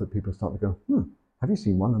it's enough that people start to go, have you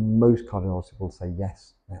seen one? And most cardiologists will say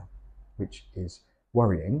yes now, which is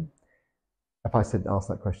worrying. If I asked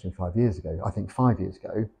that question 5 years ago, I think 5 years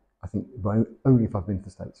ago, only if I've been to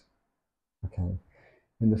the States. Okay.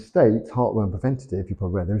 In the States, heartworm preventative, you're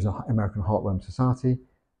probably aware, there is an American Heartworm Society.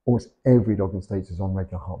 Almost every dog in the States is on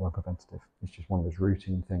regular heartworm preventative. It's just one of those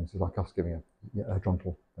routine things. It's like us giving a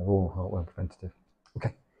drontal. They're all heartworm preventative.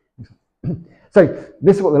 Okay. So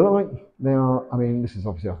this is what they look like. They are, this is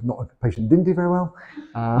obviously not a patient didn't do very well.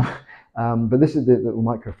 But this is the little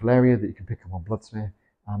microfilaria that you can pick up on blood smear.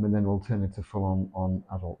 And then alternative full on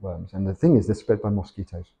adult worms. And the thing is, they're spread by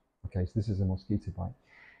mosquitoes. Okay, so this is a mosquito bite.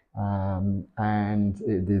 And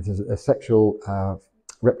there's a sexual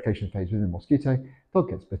replication phase within the mosquito. Dog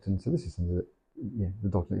gets bitten, so this is something that the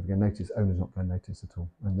dog's not even going to notice, owner's not going to notice at all.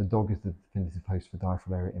 And the dog is the definitive host for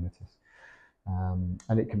diarrhea immitis.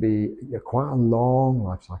 And it can be quite a long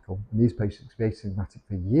life cycle. And these patients can be asymptomatic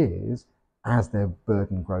for years as their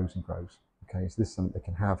burden grows and grows. Okay, so this is something they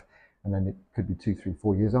can have, and then it could be 2, 3,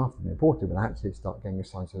 4 years after they're imported, but actually start getting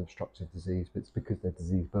signs of obstructive disease. But it's because their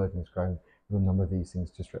disease burden has grown. The number of these things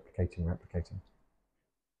just replicating.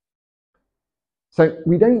 So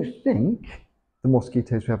we don't think the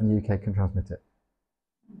mosquitoes we have in the UK can transmit it.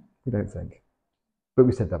 We don't think. But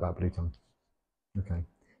we said that about blue tongue. Okay.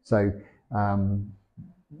 So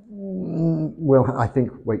Well, I think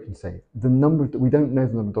wait and see. The number we don't know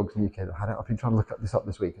the number of dogs in the UK that had it. I've been trying to look this up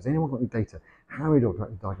this week. Has anyone got any data? How many dogs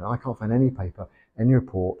actually died? I can't find any paper, any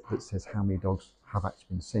report that says how many dogs have actually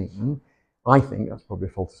been seen. I think that's probably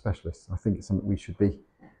a fault of specialists. I think it's something we should be.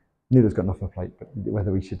 Neither's got enough on a plate, but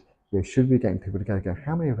whether we should, should we get people to go?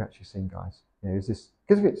 How many have we actually seen, guys? Is this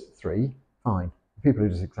because if it's 3, fine. People are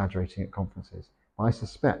just exaggerating at conferences. But I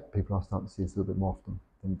suspect people are starting to see this a little bit more often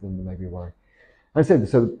than maybe worry. I said,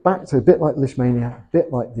 so back to a bit like leishmania, a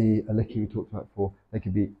bit like the licky we talked about before, they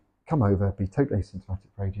can come over, be totally asymptomatic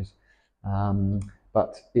for ages.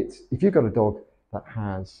 But if you've got a dog that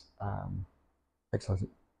has exercise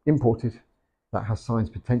imported, that has signs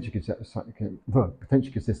potentially consistent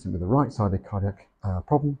with the right-sided cardiac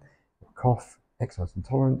problem, cough, exercise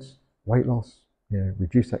intolerance, weight loss,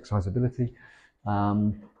 reduced exercise ability,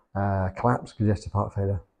 collapse, congestive heart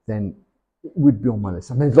failure, then it would be on my list.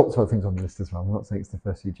 I mean, there's lots of other things on the list as well. I'm not saying it's the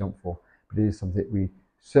first you jump for, but it is something that we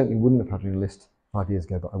certainly wouldn't have had on the list 5 years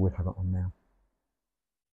ago, but I would have it on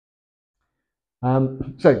now.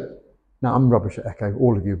 So now I'm rubbish at echo.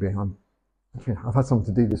 All of you being, I've had someone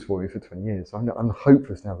to do this for me for 20 years, so I'm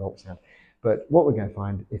hopeless now with ultrasound. But what we're going to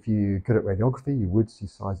find, if you're good at radiography, you would see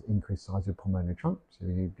increased size of pulmonary trunk, so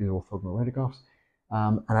you do orthogonal radiographs,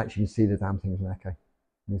 and actually you see the damn thing as an echo.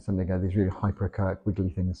 Suddenly go these really hyperechoic, wiggly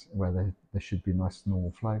things where there should be nice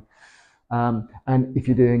normal flow. And if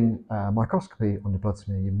you're doing microscopy on the blood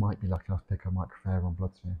smear, you might be lucky enough to pick a microFARE on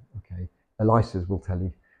blood smear. Okay, ELISAs will tell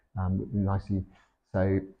you nicely.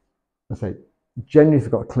 So let's say generally, if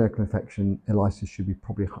you've got a clinical infection, ELISAs should be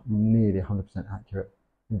probably nearly 100% accurate.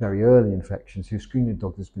 In very early infections, if you screen a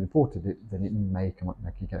dog that's been imported, then it may come up and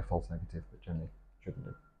make you get a false negative, but generally shouldn't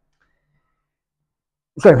do.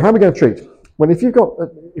 So how are we going to treat? Well, if you've got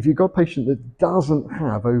a patient that doesn't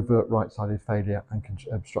have overt right-sided failure and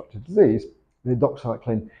obstructive disease, the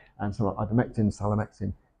doxycycline and some ivermectin,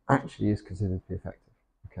 salamectin actually is considered to be effective.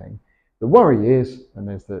 Okay. The worry is, and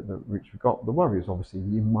there's the routes we've got. The worry is obviously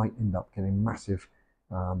you might end up getting massive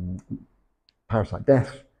parasite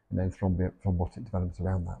death and then thrombotic development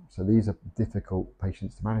around that. So these are difficult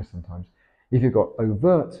patients to manage sometimes. If you've got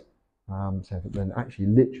overt, then actually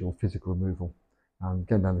literal physical removal,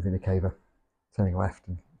 going down the vena cava, turning left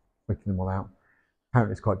and waking them all out.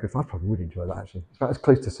 Apparently it's quite good fun. I probably would enjoy that actually. It's about as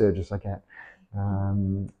close to surgery as I get.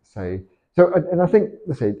 And I think,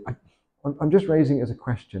 let's say, I'm just raising it as a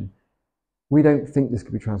question. We don't think this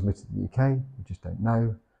could be transmitted in the UK. We just don't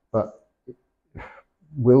know. But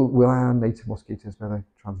will our native mosquitoes be able to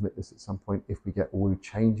transmit this at some point if we get all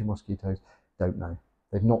change in mosquitoes? Don't know.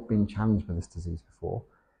 They've not been challenged with this disease before.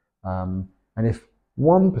 And if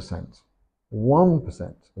 1%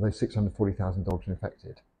 of those 640,000 dogs are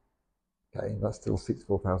infected, okay, that's still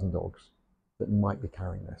 64,000 dogs that might be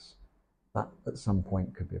carrying this. That at some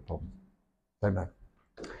point could be a problem. Don't know.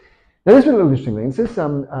 Now, this is a little interesting thing. It says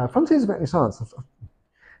Frontiers of Veterinary Science.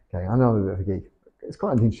 Okay, I know I'm a bit of a geek. It's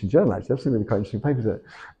quite an interesting journal, actually. I've seen really quite interesting papers in it.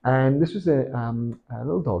 And this was a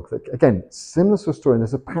little dog that, again, similar sort of story. And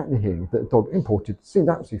there's a pattern here that a dog imported, seemed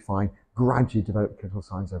absolutely fine, gradually developed clinical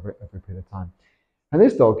signs over a period of time. And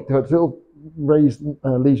this dog developed a little raised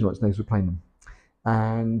lesion on its nose with planum.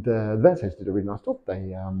 And the vet did a really nice job.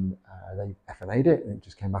 They FNA'd it, and it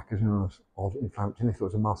just came back as an odd inflammatory. They thought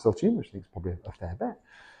it was a mast cell tumour, which I think is probably a fair bet.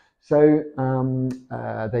 So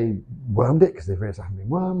they wormed it because they realised it hadn't been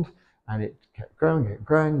wormed, and it kept growing,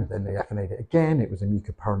 and then they FNA'd it again. It was a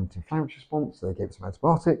mucopurulent inflammatory response, so they gave it some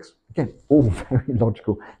antibiotics. Again, all very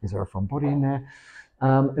logical. Is there a foreign body in there?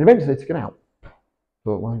 And eventually they took it out.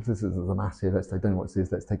 Thought, well, this is a massive, they don't know what this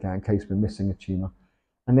is, let's take it out in case we're missing a tumour.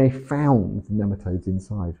 And they found the nematodes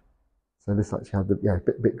inside. So this actually had a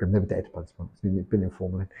bit grim, they were dead by this point, it's been in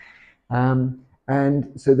formalin.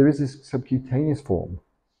 And so there is this subcutaneous form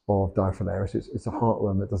of Diphilarius. It's a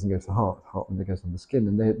heartworm that doesn't go to the heart, heartworm that goes on the skin.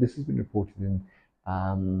 And this has been reported in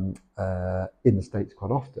the States quite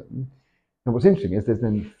often. And what's interesting is there's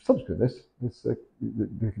then, subsequent to this,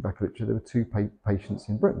 looking back at literature, there were 2 patients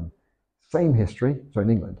in Britain. Same history, so in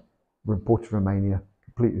England, reported from Romania,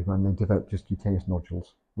 completely and then developed just cutaneous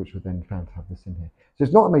nodules, which were then found to have this in here. So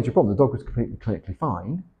it's not a major problem. The dog was completely clinically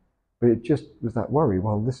fine, but it just was that worry.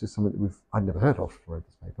 Well, this is something that I'd never heard of before I wrote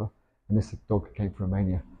this paper, and this dog came from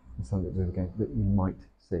Romania, and something that you might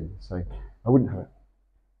see. So I wouldn't have it.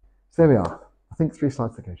 So there we are. I think 3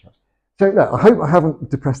 slides to go, chaps. So look, I hope I haven't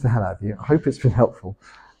depressed the hell out of you. I hope it's been helpful.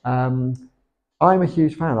 I'm a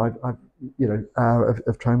huge fan.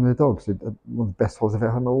 Of training with the dogs. One of the best holidays I've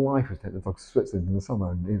ever had in my life was take the dogs to Switzerland in the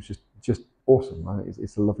summer, and it was just awesome. Right?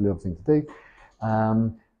 It's a lovely other thing to do.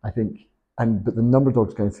 I think, but the number of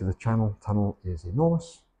dogs going through the tunnel is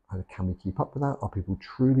enormous. Can we keep up with that? Are people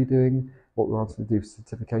truly doing what we're asked to do for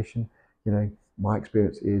certification? You know, my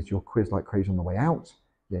experience is you're quizzed like crazy on the way out.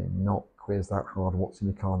 You're not quizzed that hard on what's in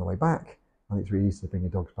your car on the way back. I think it's really easy to bring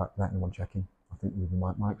your dogs back without anyone checking. I think would be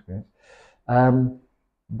my experience.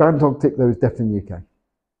 Banned dog tick though is definitely in the UK.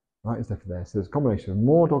 Right, it's definitely there. So there's a combination of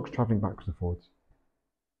more dogs travelling backwards and forwards,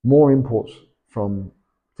 more imports from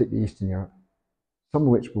particularly Eastern Europe, some of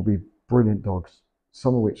which will be brilliant dogs,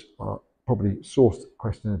 some of which are probably sourced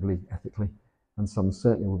questionably ethically, and some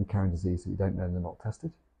certainly will be carrying disease that we don't know and they're not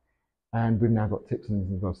tested. And we've now got ticks and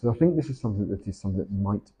things as well. So I think this is something that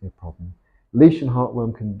might be a problem. Leash and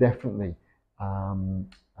heartworm can definitely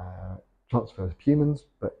transfer to humans,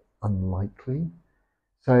 but unlikely.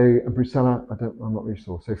 So, and Brucella, I'm not really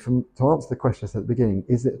sure. So to answer the question at the beginning,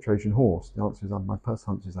 is it a Trojan horse? The answer is, my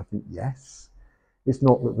personal answer is, I think yes. It's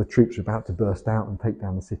not that the troops are about to burst out and take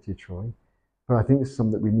down the city of Troy, but I think this is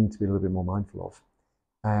something that we need to be a little bit more mindful of.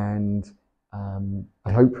 And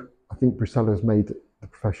I think Brucella has made the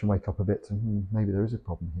profession wake up a bit to maybe there is a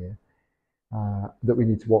problem here that we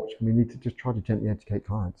need to watch, and we need to just try to gently educate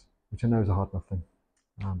clients, which I know is a hard enough thing,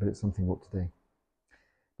 but it's something what to do.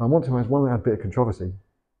 I want to add a bit of controversy.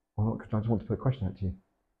 I just want to put a question out to you.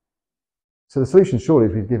 So the solution surely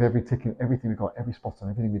is we give every tick, everything we've got, every spot on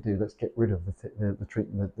everything we do, let's get rid of the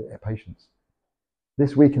treatment, the patients.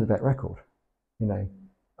 This week in the vet record, you know,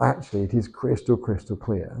 actually it is crystal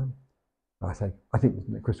clear. I think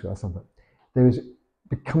crystal clear, but there is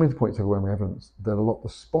becoming to the point of overwhelming evidence that a lot of the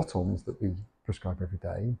spot-ons that we prescribe every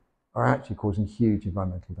day are actually causing huge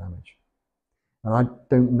environmental damage. And I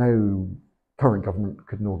don't know, current government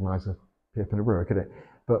couldn't organise a PF in a brewer, could it?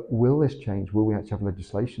 But will this change? Will we actually have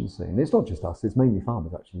legislation soon? It's not just us, it's mainly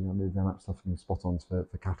farmers actually. You know, they're out stuffing spot-ons for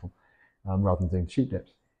cattle rather than doing sheep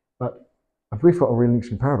dips. But we've got a really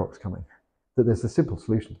interesting paradox coming, that there's a simple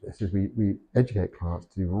solution to this, is we educate clients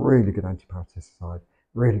to do really good anti-parasiticide,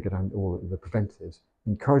 really good all the preventives,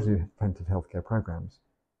 encourage the preventive healthcare programs,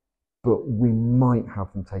 but we might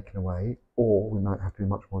have them taken away, or we might have to be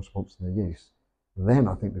much more responsible in their use. Then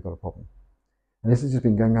I think we've got a problem. And this has just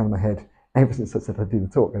been going around in my head ever since I said I'd do the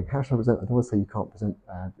talk. Going, how should I present? I don't want to say you can't present,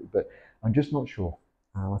 but I'm just not sure.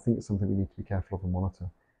 I think it's something we need to be careful of and monitor.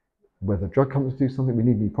 Whether drug companies do something, we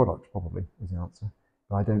need new products, probably, is the answer.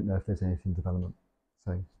 But I don't know if there's anything in development.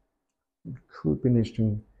 So it could be an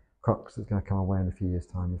interesting crux that's going to come our way in a few years'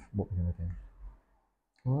 time of what we're going to do.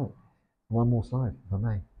 All right, one more slide, if I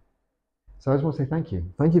may. So I just want to say thank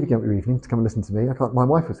you. Thank you for getting up your evening to come and listen to me. My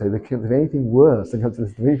wife would say there couldn't be anything worse than come to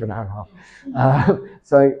listen to me for an hour and a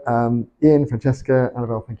half. Ian, Francesca,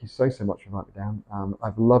 Annabelle, thank you so much for inviting me down.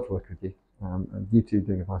 I've loved working with you, and you two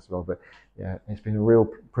doing advice as well. But yeah, it's been a real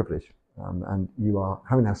privilege. And you are,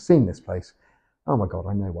 having now seen this place, oh my God,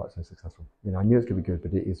 I know why it's so successful. You know, I knew it's going to be good,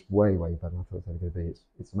 but it is way better than I thought it was going to be.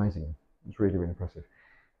 It's amazing. It's really impressive.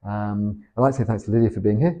 I'd like to say thanks to Lydia for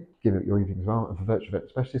being here, give it your evening as well, and for Virtual Vet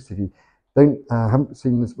Specialists. If you haven't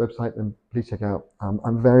seen this website, then please check out.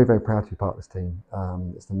 I'm very proud to be part of this team.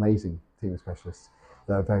 It's an amazing team of specialists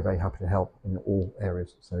that are very happy to help in all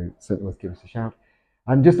areas. So certainly worth giving us a shout.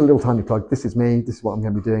 And just a little tiny plug, this is me, this is what I'm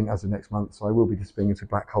going to be doing as of next month. So I will be disappearing into a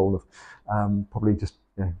black hole of probably just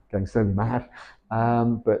going slowly mad.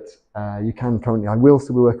 But you can currently, I will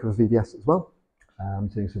still be working with VVS as well,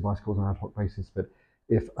 doing some advice calls on an ad hoc basis. But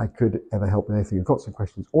if I could ever help with anything, you've got some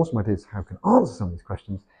questions or some ideas how I can answer some of these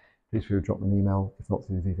questions, please feel free to drop me an email, if not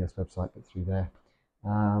through the VVS website, but through there.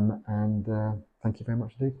 Thank you very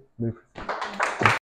much indeed.